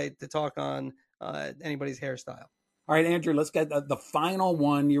qualified to talk on anybody's hairstyle. All right, Andrew, let's get the final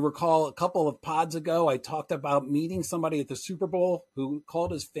one. You recall a couple of pods ago, I talked about meeting somebody at the Super Bowl who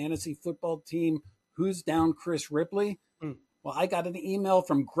called his fantasy football team, Who's Down Chris Ripley? Well, I got an email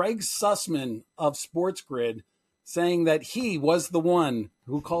from Greg Sussman of Sports Grid saying that he was the one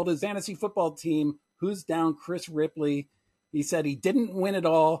who called his fantasy football team, Who's Down Chris Ripley? He said he didn't win it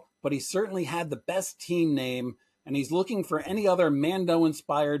all, but he certainly had the best team name. And he's looking for any other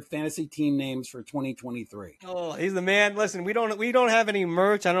Mando-inspired fantasy team names for 2023. Oh, he's the man. Listen, we don't have any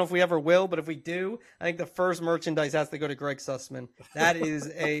merch. I don't know if we ever will, but if we do, I think the first merchandise has to go to Greg Sussman. That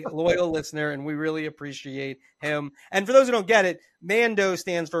is a loyal listener, and we really appreciate him. And for those who don't get it, Mando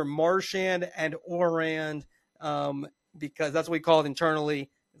stands for Marchand and Orand, because that's what we call it internally.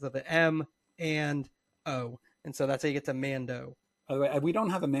 So the M and O. And so that's how you get to Mando. By the way, we don't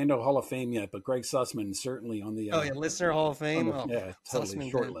have a Mando Hall of Fame yet, but Greg Sussman is certainly on the. Oh yeah, listener Hall of Fame. Yeah, totally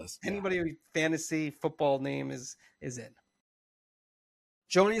Sussman's short in. list. Yeah. Anybody with fantasy football name is in.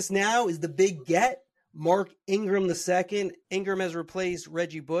 Joining us now is the big get, Mark Ingram II. Ingram has replaced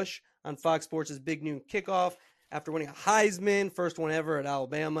Reggie Bush on Fox Sports' Big Noon Kickoff after winning a Heisman, first one ever at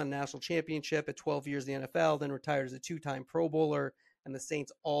Alabama, national championship at 12 years in the NFL, then retired as a 2-time Pro Bowler and the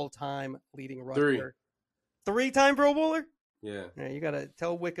Saints' all-time leading rusher. Three-time Pro Bowler? Yeah. You got to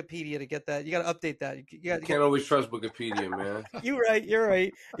tell Wikipedia to get that. You got to update that. You can't always trust Wikipedia, man. You're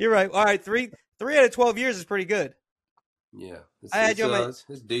right. All right, three out of 12 years is pretty good. Yeah.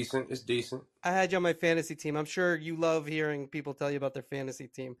 It's decent. I had you on my fantasy team. I'm sure you love hearing people tell you about their fantasy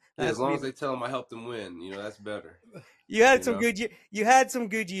team. Yeah, as long as they tell them I helped them win, that's better. You had some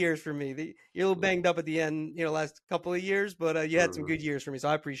good years for me. You're a little banged up at the end, last couple of years, but you had some good years for me, so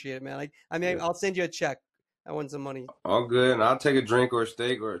I appreciate it, man. I'll send you a check. I want some money. All good, and I'll take a drink or a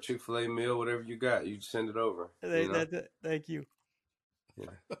steak or a Chick-fil-A meal, whatever you got. You send it over. Thank you. Yeah.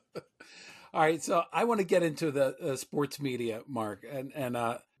 All right, so I want to get into the sports media, Mark. And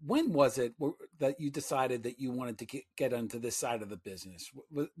when was it that you decided that you wanted to get into this side of the business?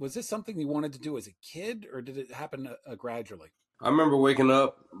 Was this something you wanted to do as a kid, or did it happen gradually? I remember waking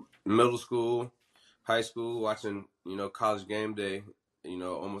up middle school, high school, watching, College Game Day,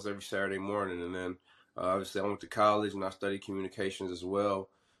 almost every Saturday morning. And then obviously I went to college and I studied communications as well.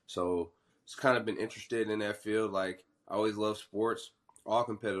 So it's kind of been interested in that field. Like, I always loved sports, all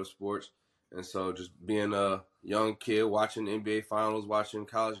competitive sports. And so just being a young kid, watching NBA Finals, watching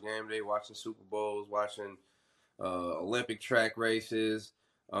College Game Day, watching Super Bowls, watching Olympic track races,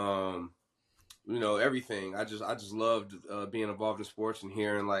 everything. I just loved being involved in sports and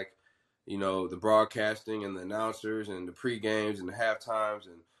hearing, the broadcasting and the announcers and the pre-games and the halftimes.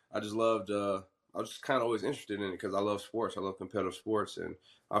 And I just loved, I was just kind of always interested in it because I love sports. I love competitive sports. And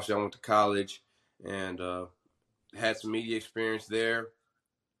obviously I went to college and had some media experience there.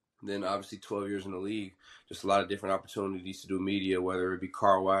 Then obviously 12 years in the league, just a lot of different opportunities to do media, whether it be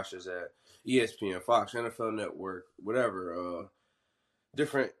car washes at ESPN, Fox, NFL Network, whatever.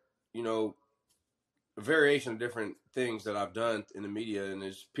 Different, variation of different things that I've done in the media. And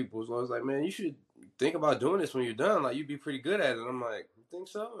there's people who's always like, man, you should think about doing this when you're done. Like, you'd be pretty good at it. And I'm like, you think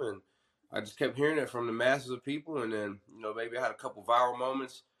so? And I just kept hearing it from the masses of people. And then, maybe I had a couple viral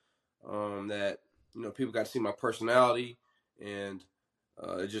moments that, people got to see my personality and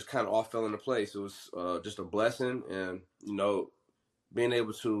it just kind of all fell into place. It was just a blessing. And, being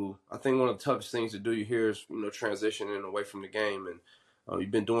able to, I think one of the toughest things to do here is, transitioning away from the game. And you've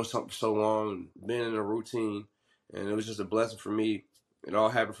been doing something for so long, been in a routine. And it was just a blessing for me. It all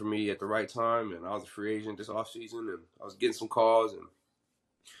happened for me at the right time. And I was a free agent this offseason. And I was getting some calls.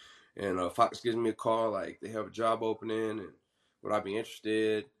 And Fox gives me a call, like they have a job opening. And would I be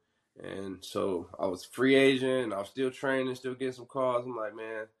interested? And so I was a free agent, and I was still training, still getting some calls. I'm like,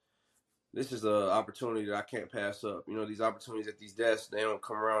 man, this is an opportunity that I can't pass up. These opportunities at these desks, they don't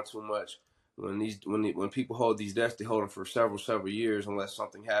come around too much. When people hold these desks, they hold them for several years unless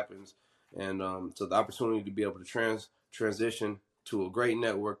something happens. And so the opportunity to be able to transition to a great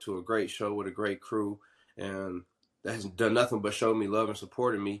network, to a great show with a great crew, and that has done nothing but show me love and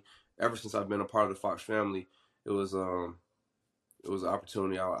supported me ever since I've been a part of the Fox family. It was an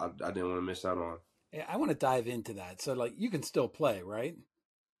opportunity I didn't want to miss out on. Yeah, I want to dive into that. So, you can still play, right?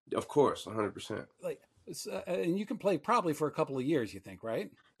 Of course, 100%. And you can play probably for a couple of years, you think,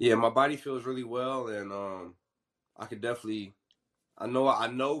 right? Yeah, my body feels really well, and I could definitely. I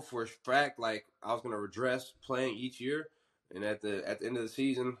know for a fact, like, I was gonna redress playing each year, and at the end of the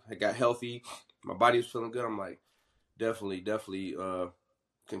season, I got healthy. My body was feeling good. I'm like, definitely,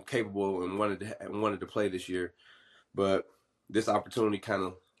 capable and wanted to play this year, but this opportunity kind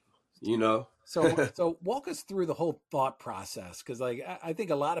of, So walk us through the whole thought process, because I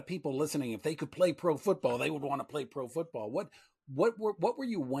think a lot of people listening, if they could play pro football, they would want to play pro football. What were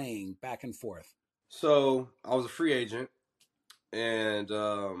you weighing back and forth? So I was a free agent, and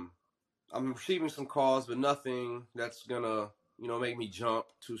I'm receiving some calls, but nothing that's gonna make me jump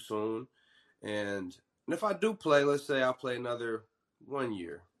too soon. And if I do play, let's say I play another 1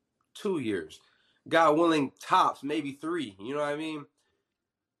 year, 2 years, God willing, tops maybe 3. You know what I mean?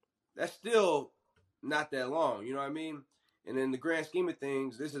 That's still not that long, you know what I mean? And in the grand scheme of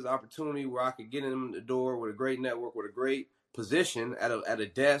things, this is an opportunity where I could get in the door with a great network, with a great position at a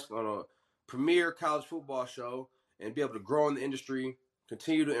desk on a premier college football show, and be able to grow in the industry,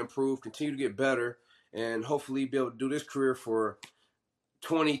 continue to improve, continue to get better, and hopefully be able to do this career for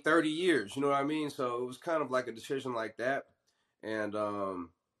 20, 30 years, you know what I mean? So it was kind of like a decision like that. And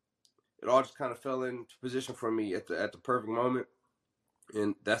it all just kind of fell into position for me at the perfect moment,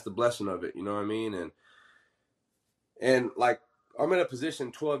 and that's the blessing of it. You know what I mean? And like I'm in a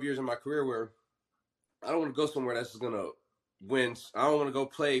position 12 years in my career where I don't want to go somewhere that's just gonna win. I don't want to go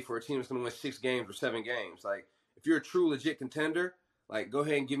play for a team that's gonna win 6 games or 7 games. Like if you're a true legit contender, like go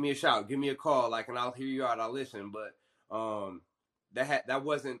ahead and give me a shout, give me a call, like, and I'll hear you out, I'll listen. But that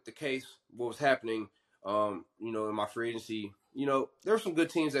wasn't the case. What was happening, in my free agency, there were some good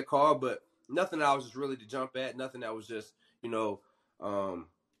teams that called, but nothing that I was just really to jump at, nothing that was just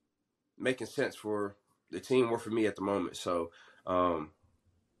making sense for the team or for me at the moment. So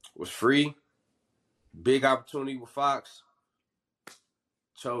was free, big opportunity with Fox.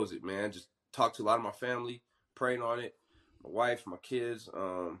 Chose it, man. Just talked to a lot of my family, prayed on it. My wife, my kids,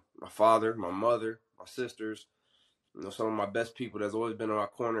 my father, my mother, my sisters, some of my best people that's always been in my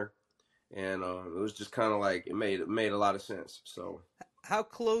corner. And it was just kind of like it made a lot of sense. So How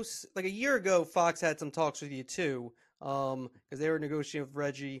close, like a year ago, Fox had some talks with you too, because they were negotiating with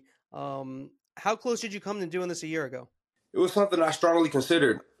Reggie. How close did you come to doing this a year ago? it was something I strongly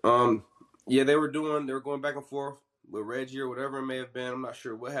considered. Yeah, they were going back and forth with Reggie or whatever it may have been. I'm not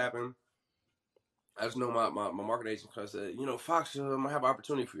sure what happened. I just know my marketing agent kind of said, Fox, might have an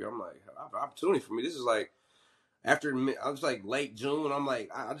opportunity for you. I'm like, opportunity for me? This is like after I was like late June. I'm like,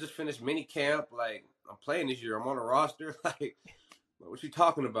 I just finished mini camp. Like I'm playing this year. I'm on a roster. Like, what you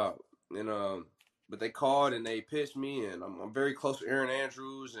talking about? And but they called and they pitched me, and I'm very close to Aaron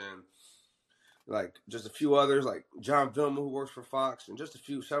Andrews and like just a few others, like John Vilma, who works for Fox, and just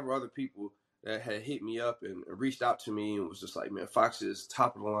several other people that had hit me up and reached out to me and was just like, man, Fox is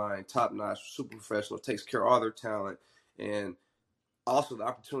top of the line, top notch, super professional, takes care of all their talent, and also the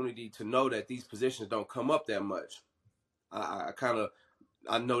opportunity to know that these positions don't come up that much. I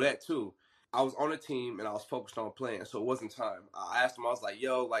know that too. I was on a team and I was focused on playing, so it wasn't time. I asked them, I was like,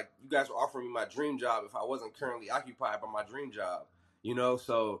 yo, like you guys were offering me my dream job if I wasn't currently occupied by my dream job,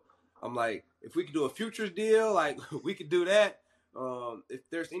 so I'm like, if we could do a futures deal, like we could do that. If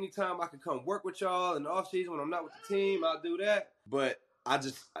there's any time I could come work with y'all in the off season when I'm not with the team, I'll do that. But I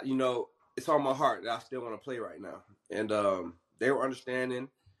just, it's on my heart that I still want to play right now. And they were understanding.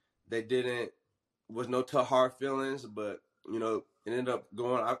 They was no tough hard feelings, but it ended up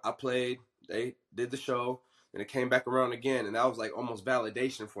going. I played. They did the show, and it came back around again, and that was like almost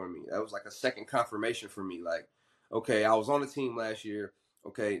validation for me. That was like a second confirmation for me. Like, okay, I was on the team last year.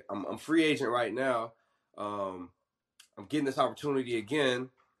 Okay, I'm free agent right now. I'm getting this opportunity again.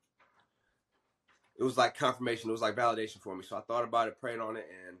 It was like confirmation. It was like validation for me. So I thought about it, prayed on it,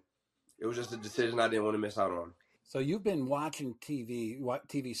 and it was just a decision I didn't want to miss out on. So you've been watching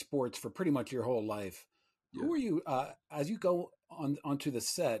TV sports for pretty much your whole life. Yeah. Who are you, as you go onto the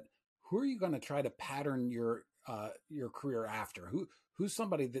set, who are you going to try to pattern your career after? Who's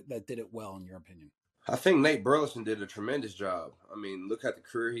somebody that did it well in your opinion? I think Nate Burleson did a tremendous job. I mean, look at the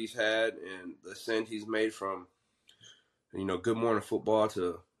career he's had and the ascent he's made from, Good Morning Football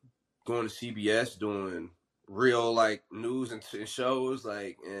to going to CBS, doing real like news and shows,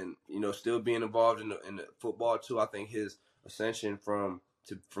 like, and still being involved in the football too. I think his ascension from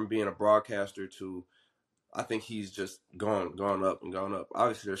being a broadcaster to, I think he's just gone up and gone up.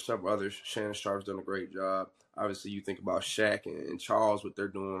 Obviously, there's several others. Shannon Sharp's done a great job. Obviously, you think about Shaq and Charles, what they're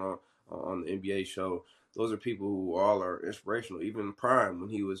doing on the NBA show. Those are people who all are inspirational. Even Prime, when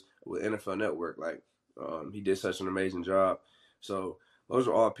he was with NFL Network, like he did such an amazing job. So those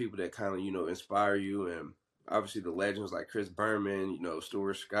are all people that kind of inspire you. And obviously the legends like Chris Berman,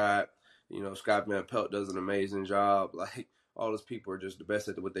 Stuart Scott, Scott Van Pelt does an amazing job. Like all those people are just the best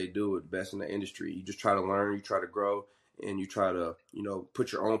at what they do, the best in the industry. You just try to learn, you try to grow, and you try to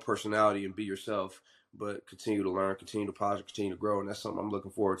put your own personality and be yourself, but continue to learn, continue to polish, continue to grow. And that's something I'm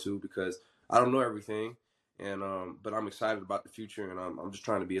looking forward to because I don't know everything, and but I'm excited about the future, and I'm just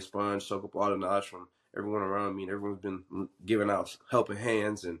trying to be a sponge, soak up all the knowledge from everyone around me, and everyone's been giving out helping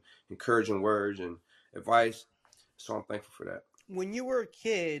hands and encouraging words and advice. So I'm thankful for that. When you were a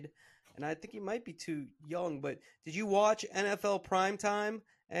kid, and I think you might be too young, but did you watch NFL Primetime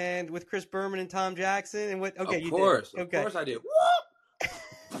and with Chris Berman and Tom Jackson? And what? Okay, of course I did.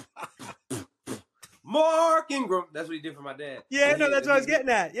 Mark Ingram. That's what he did for my dad. Yeah, no, that's what I was getting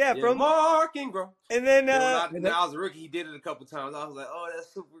at. Yeah, from Mark Ingram. And then when I was a rookie, he did it a couple times. I was like, oh,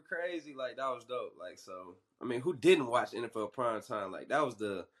 that's super crazy. Like that was dope. Like so, I mean, who didn't watch NFL Primetime? Like that was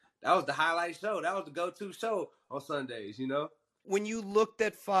the highlight show. That was the go-to show on Sundays. When you looked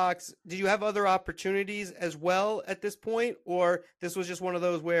at Fox, did you have other opportunities as well at this point, or this was just one of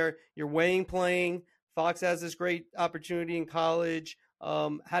those where you're weighing playing? Fox has this great opportunity in college.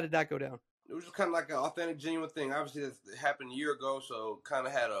 How did that go down? It was just kind of like an authentic, genuine thing. Obviously, it happened a year ago, so kind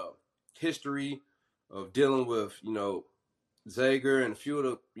of had a history of dealing with, Zager and a few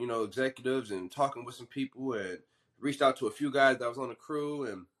of the, executives and talking with some people and reached out to a few guys that was on the crew.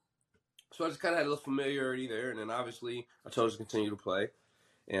 And so I just kind of had a little familiarity there. And then obviously I chose to continue to play.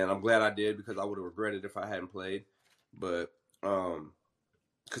 And I'm glad I did because I would have regretted if I hadn't played. But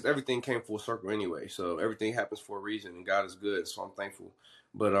because everything came full circle anyway. So everything happens for a reason and God is good. So I'm thankful.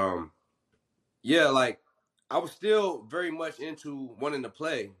 But yeah, like I was still very much into wanting to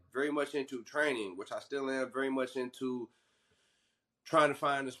play, very much into training, which I still am, very much into trying to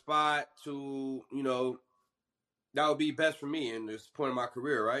find a spot to, that would be best for me in this point in my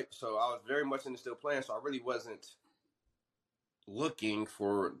career, right? So I was very much into still playing, so I really wasn't looking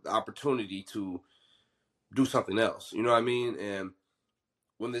for the opportunity to do something else. You know what I mean? And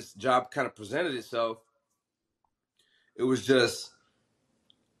when this job kind of presented itself, it was just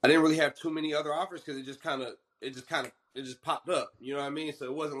I didn't really have too many other offers because it just popped up. You know what I mean? So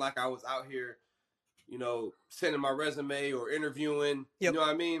it wasn't like I was out here, sending my resume or interviewing. Yep. You know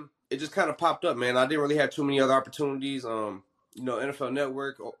what I mean? It just kind of popped up, man. I didn't really have too many other opportunities. NFL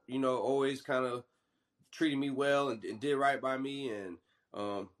Network, always kind of treated me well and did right by me, and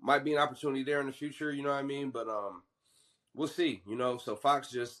might be an opportunity there in the future. You know what I mean? But we'll see. So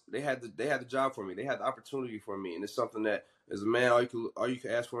Fox they had the job for me. They had the opportunity for me, and it's something that as a man, all you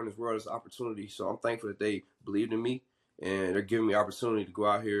can ask for in this world is opportunity. So I'm thankful that they believed in me and they're giving me opportunity to go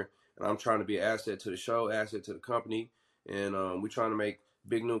out here. And I'm trying to be an asset to the show, asset to the company, and we're trying to make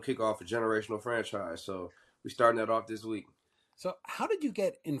Big Noon Kickoff a generational franchise. So we're starting that off this week. So how did you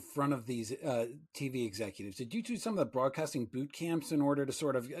get in front of these TV executives? Did you do some of the broadcasting boot camps in order to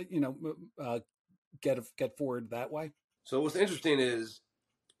sort of, get forward that way? So what's interesting is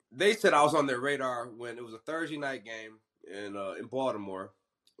they said I was on their radar when it was a Thursday night game in Baltimore,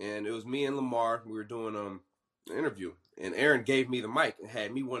 and it was me and Lamar. We were doing an interview, and Aaron gave me the mic and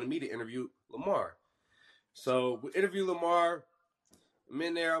had me wanted me to interview Lamar. So we interview Lamar. I'm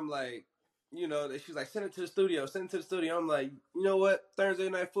in there. I'm like, she's like, send it to the studio. Send it to the studio. I'm like, you know what? Thursday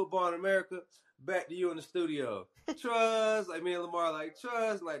Night Football in America. Back to you in the studio. Trust. Like me and Lamar, like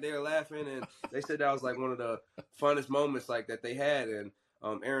trust. Like they were laughing, and they said that was like one of the funnest moments like that they had. And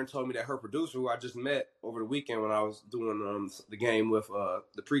Aaron told me that her producer, who I just met over the weekend when I was doing the game with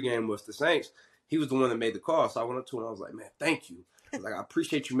the pregame with the Saints, he was the one that made the call. So I went up to him and I was like, man, thank you. I was like, I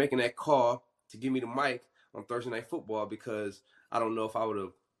appreciate you making that call to give me the mic on Thursday Night Football because I don't know if I would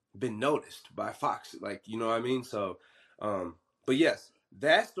have been noticed by Fox. Like, you know what I mean? So, but yes,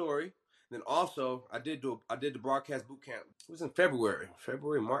 that story. Then also I did the broadcast boot camp. It was in February,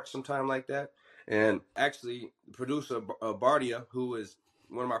 March, sometime like that. And actually, the producer Bardia, who is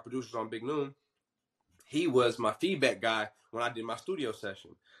one of my producers on Big Noon, he was my feedback guy when I did my studio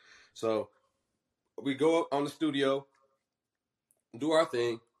session. So we go up on the studio, do our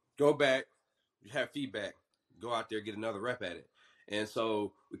thing, go back, have feedback, go out there, get another rep at it. And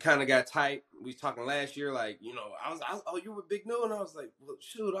so we kind of got tight. We was talking last year, like, I was oh, you were Big Noon? And I was like, well,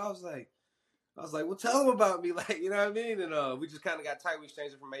 shoot, I was like, well, tell them about me, like, you know what I mean? And we just kind of got tight. We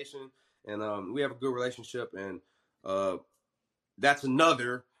exchanged information, and we have a good relationship. And that's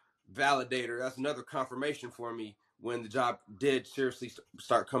another validator. That's another confirmation for me when the job did seriously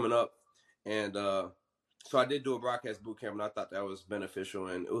start coming up. And so I did do a broadcast boot camp, and I thought that was beneficial.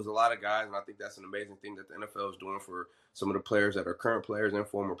 And it was a lot of guys, and I think that's an amazing thing that the NFL is doing for some of the players that are current players and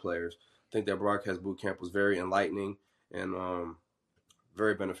former players. I think that broadcast boot camp was very enlightening and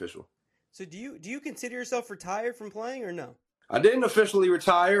very beneficial. So do you consider yourself retired from playing or no? I didn't officially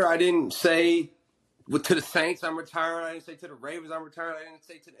retire. I didn't say to the Saints I'm retiring. I didn't say to the Ravens I'm retiring. I didn't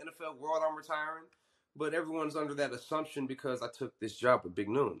say to the NFL world I'm retiring. But everyone's under that assumption because I took this job at Big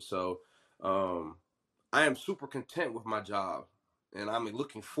Noon. So I am super content with my job, and I'm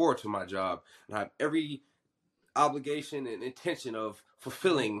looking forward to my job. And I have every obligation and intention of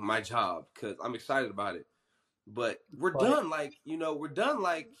fulfilling my job because I'm excited about it. But we're done we're done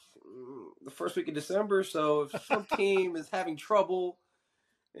like the first week of December. So if some team is having trouble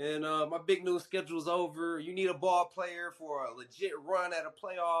and my Big Noon schedule's over, you need a ball player for a legit run at a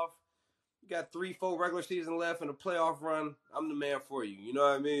playoff. You got 3-4 regular season left and a playoff run. I'm the man for you. You know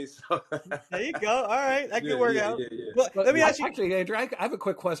what I mean? So there you go. All right, that could work out. Yeah. But let me ask you. Actually, Andrew, I have a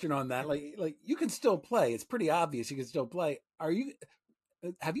quick question on that. Like you can still play. It's pretty obvious you can still play.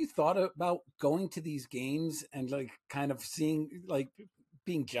 Have you thought about going to these games and like kind of seeing like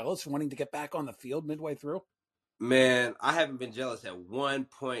being jealous, wanting to get back on the field midway through? Man, I haven't been jealous at one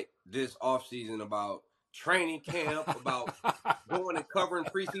point this offseason about training camp, about going and covering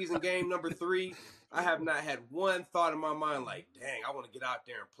preseason game number 3. I have not had one thought in my mind like, dang, I want to get out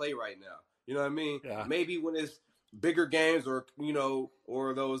there and play right now. You know what I mean? Yeah. Maybe when it's bigger games, or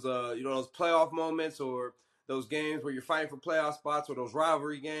or those those playoff moments, or those games where you're fighting for playoff spots, or those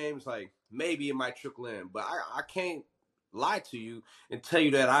rivalry games, like maybe it might trickle in. But I can't lie to you and tell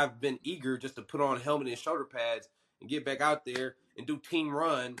you that I've been eager just to put on a helmet and shoulder pads and get back out there and do team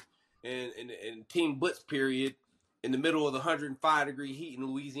run and team blitz period in the middle of the 105-degree heat in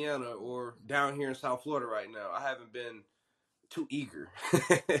Louisiana or down here in South Florida right now. I haven't been too eager.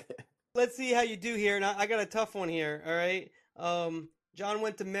 Let's see how you do here. And I got a tough one here. All right. John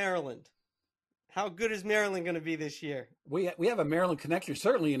went to Maryland. How good is Maryland going to be this year? We have a Maryland connection.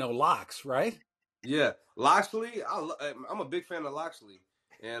 Certainly, Locks, right? Yeah, Loxley. I'm a big fan of Loxley,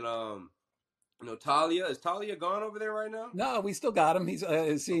 and Talia. Is Talia gone over there right now? No, we still got him. He's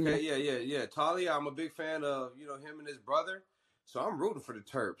a senior. Okay, yeah. Talia, I'm a big fan of him and his brother, so I'm rooting for the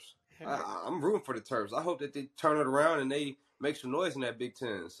Terps. I'm rooting for the Terps. I hope that they turn it around and they make some noise in that Big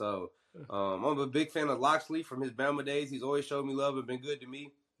Ten. So I'm a big fan of Loxley from his Bama days. He's always showed me love and been good to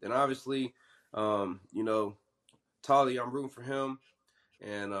me. And obviously, Talia, I'm rooting for him,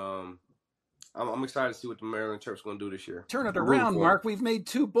 and I'm excited to see what the Maryland Terps going to do this year. Turn it around, Mark. We've made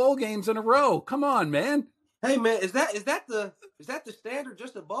 2 bowl games in a row. Come on, man. Hey, man, is that the standard?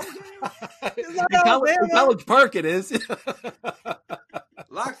 Just a bowl game? in College Park, it is.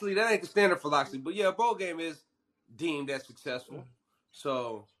 Loxley, that ain't the standard for Loxley, but yeah, a bowl game is deemed as successful.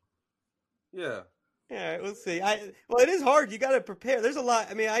 So, yeah. Yeah, we'll see. Well, it is hard. You got to prepare. There's a lot.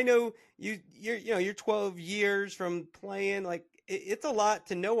 I mean, I know you're 12 years from playing. Like, it's a lot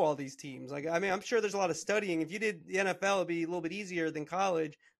to know all these teams. Like, I mean, I'm sure there's a lot of studying. If you did the NFL, it'd be a little bit easier than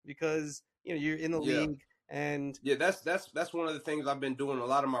college because you're in the league. And yeah, that's one of the things I've been doing a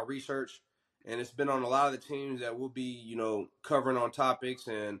lot of my research, and it's been on a lot of the teams that we'll be covering on topics,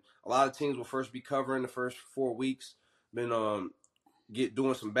 and a lot of teams will first be covering the first 4 weeks. Been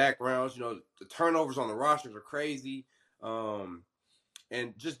doing some backgrounds. The turnovers on the rosters are crazy,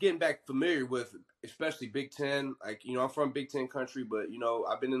 and just getting back familiar with especially Big Ten. Like I'm from Big Ten country, but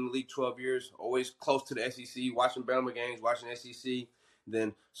I've been in the league 12 years, always close to the SEC, watching Bama games, watching SEC.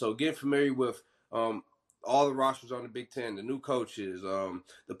 Then so getting familiar with all the rosters on the Big Ten, the new coaches,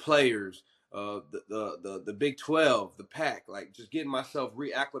 the players, the Big 12, the Pac, like just getting myself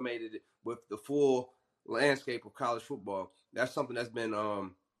reacclimated with the full landscape of college football. That's something that's been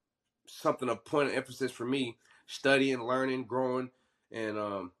something of point of emphasis for me, studying, learning, growing.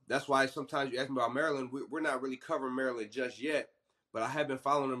 And that's why sometimes you ask me about Maryland. We're not really covering Maryland just yet, but I have been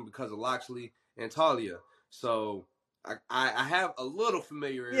following them because of Loxley and Talia. So I have a little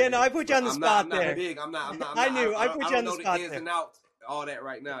familiarity. Yeah, no, I put you on the spot there. I'm not big. I'm not. I put you on the spot there. I don't know the ins and outs, all that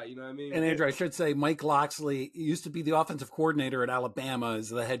right now. You know what I mean? And Andrew, I should say, Mike Loxley used to be the offensive coordinator at Alabama, as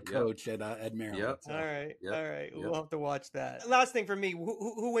the head coach at Maryland. Yep. So. All right. Yep. We'll have to watch that. Last thing for me,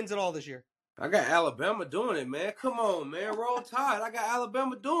 who wins it all this year? I got Alabama doing it, man. Come on, man. Roll Tide. I got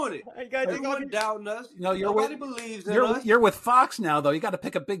Alabama doing it. Everyone doubting us. Nobody believes in us. You're with Fox now, though. You got to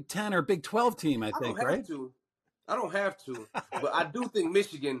pick a Big 10 or Big 12 team, I think, right? I don't have to, but I do think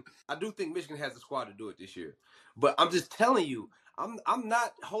Michigan has the squad to do it this year. But I'm just telling you, I'm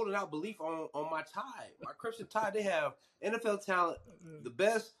not holding out belief on my Tide. My Crimson Tide, they have NFL talent, the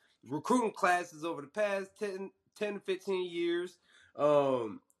best recruiting classes over the past 10 to 15 years.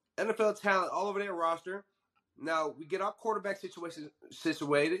 NFL talent all over their roster. Now we get our quarterback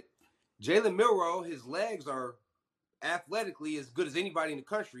situated. Jalen Milroe, his legs are athletically as good as anybody in the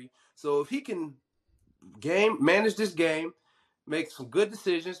country. So if he can manage this game, make some good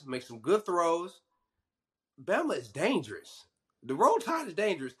decisions, make some good throws, Bama is dangerous. The Roll Tide is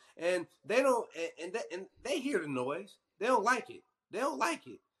dangerous, and they don't. And they hear the noise. They don't like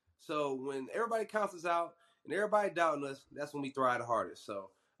it. So when everybody counts us out and everybody doubting us, that's when we thrive the hardest. So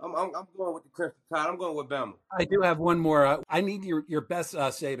I'm going with the Crimson Tide. I'm going with Bama. I do have one more. I need your best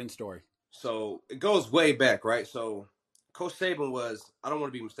Saban story. So it goes way back, right? So Coach Saban was, I don't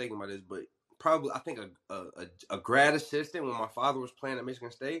want to be mistaken by this, but probably I think a grad assistant when my father was playing at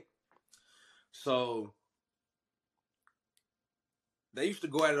Michigan State. So they used to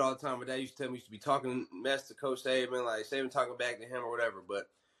go at it all the time. My dad used to tell me, used to be talking mess to Coach Saban, like Saban talking back to him or whatever. But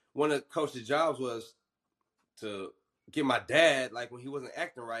one of the coach's jobs was to get my dad, like when he wasn't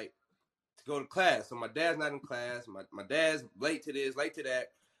acting right, to go to class. So my dad's not in class. My dad's late to this, late to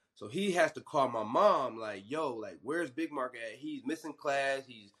that. So he has to call my mom, like, yo, like, where's Big Mark at? He's missing class.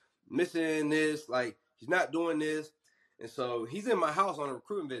 He's missing this. Like, he's not doing this. And so he's in my house on a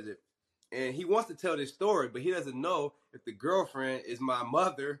recruiting visit. And he wants to tell this story, but he doesn't know if the girlfriend is my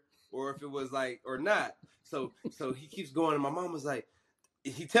mother or if it was like, or not. So he keeps going, and my mom was like,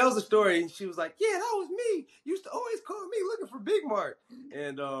 he tells the story, and she was like, yeah, that was me. You used to always call me looking for Big Mark.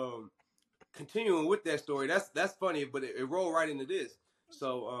 And continuing with that story, that's funny, but it rolled right into this.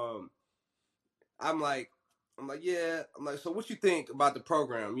 So I'm like, yeah. I'm like, so what you think about the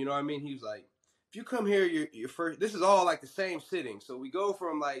program? You know what I mean? He was like, if you come here, you're first. This is all like the same sitting. So we go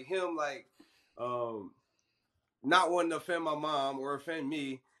from like him like not wanting to offend my mom or offend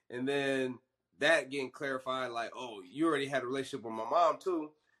me, and then that getting clarified like, oh, you already had a relationship with my mom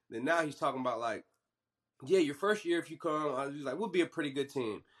too. Then now he's talking about like, yeah, your first year if you come, I was like, we'll be a pretty good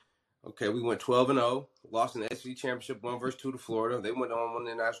team. Okay, we went 12-0, lost in the SEC championship, 1-2 to Florida. They went on won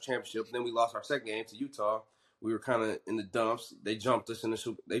the national championship. Then we lost our second game to Utah. We were kind of in the dumps. They jumped us in the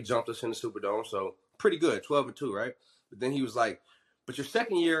Superdome. So pretty good, 12-2, right? But then he was like, "But your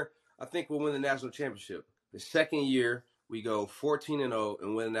second year, I think we'll win the national championship." The second year, we go 14-0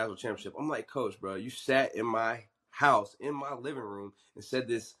 and win the national championship. I'm like, Coach, bro, you sat in my house, in my living room, and said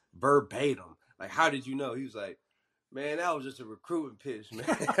this verbatim. Like, how did you know? He was like, man, that was just a recruiting pitch, man.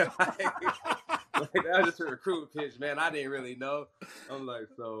 like, that was just a recruiting pitch, man. I didn't really know. I'm like,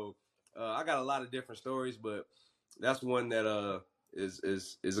 so I got a lot of different stories, but that's one that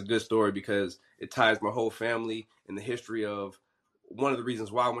is a good story because it ties my whole family in the history of one of the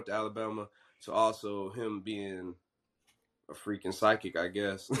reasons why I went to Alabama to also him being a freaking psychic, I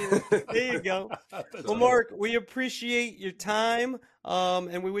guess. There you go. Well, Mark, we appreciate your time,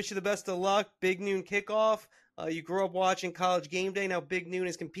 and we wish you the best of luck. Big Noon kickoff. You grew up watching College Game Day. Now Big Noon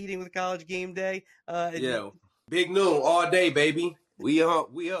is competing with College Game Day. Yeah, Big Noon all day, baby. We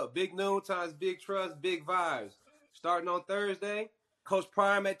up. Big Noon times Big Trust, Big Vibes. Starting on Thursday, Coach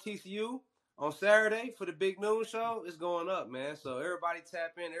Prime at TCU. On Saturday for the Big Noon show, it's going up, man. So everybody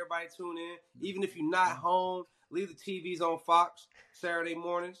tap in, everybody tune in. Even if you're not home, leave the TVs on Fox Saturday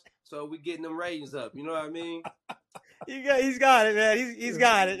mornings so we getting them ratings up. You know what I mean? He's got it, man. He's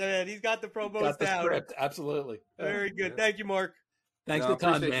got it, man. He's got the promos down. Script. Absolutely. Very good. Yeah. Thank you, Mark. Thanks a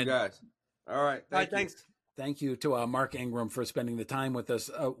ton, man. You guys. All right. Thanks. Thank you to Mark Ingram for spending the time with us.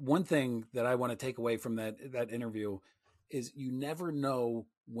 One thing that I want to take away from that interview is you never know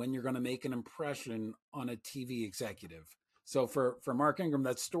when you're going to make an impression on a TV executive. So for Mark Ingram,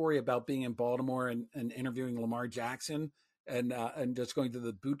 that story about being in Baltimore and interviewing Lamar Jackson and just going to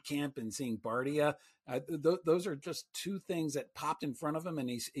the boot camp and seeing Bardia, those are just two things that popped in front of him, and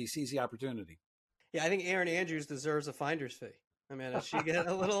he sees the opportunity. Yeah, I think Erin Andrews deserves a finder's fee. I mean, does she get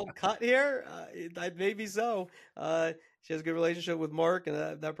a little cut here? Maybe so. She has a good relationship with Mark,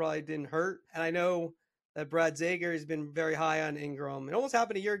 and that probably didn't hurt. And I know that Brad Zager has been very high on Ingram. It almost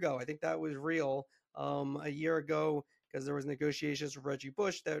happened a year ago. I think that was real a year ago because there was negotiations with Reggie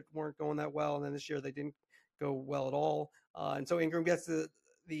Bush that weren't going that well. And then this year they didn't go well at all. And so Ingram gets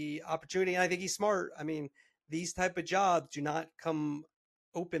the opportunity. And I think he's smart. I mean, these type of jobs do not come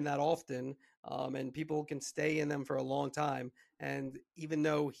open that often. And people can stay in them for a long time. And even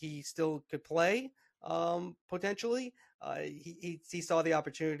though he still could play potentially, he saw the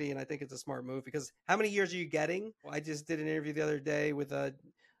opportunity, and I think it's a smart move because how many years are you getting? I just did an interview the other day with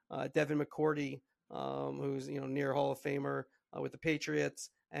Devin McCourty, who's near Hall of Famer with the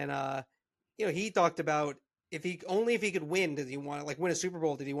Patriots, and he talked about if he could win, does he want to win a Super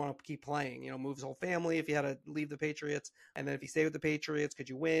Bowl? Did he want to keep playing? Move his whole family if he had to leave the Patriots, and then if he stayed with the Patriots, could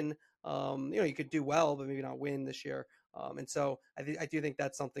you win? You could do well, but maybe not win this year. And so I do think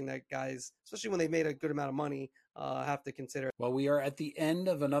that's something that guys, especially when they've made a good amount of money, have to consider. Well, we are at the end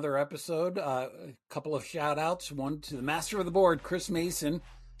of another episode. A couple of shout outs. One to the master of the board, Chris Mason.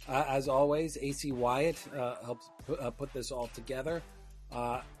 As always, AC Wyatt helps put this all together.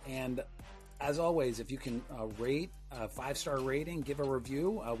 And as always, if you can rate a 5-star rating, give a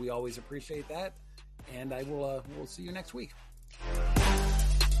review, we always appreciate that. And I will we'll see you next week.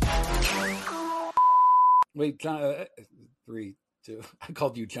 Wait, John, 3, 2. I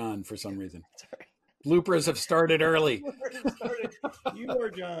called you John for some reason. Sorry. Bloopers have started early. You are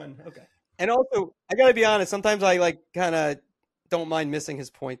John. Okay. And also, I got to be honest, sometimes I kind of don't mind missing his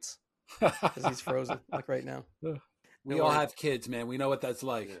points because he's frozen like right now. We all have kids, man. We know what that's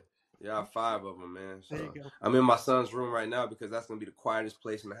like. Yeah, I have 5 of them, man. So there you go. I'm in my son's room right now because that's going to be the quietest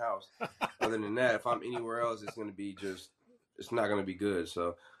place in the house. Other than that, if I'm anywhere else, it's going to be it's not going to be good.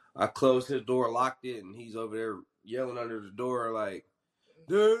 So I closed his door, locked it, and he's over there yelling under the door like,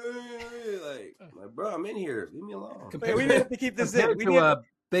 bro, I'm in here. Leave me alone. We have to keep this in. To a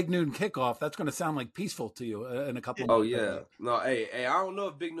Big Noon kickoff, that's going to sound like peaceful to you in a couple of months. Oh, yeah. No, hey, I don't know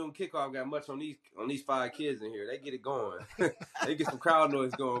if Big Noon kickoff got much on these 5 kids in here. They get it going. They get some crowd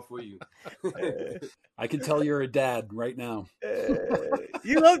noise going for you. I can tell you're a dad right now.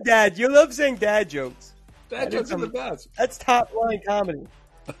 You love dad. You love saying dad jokes. Dad jokes are the best. That's top line comedy.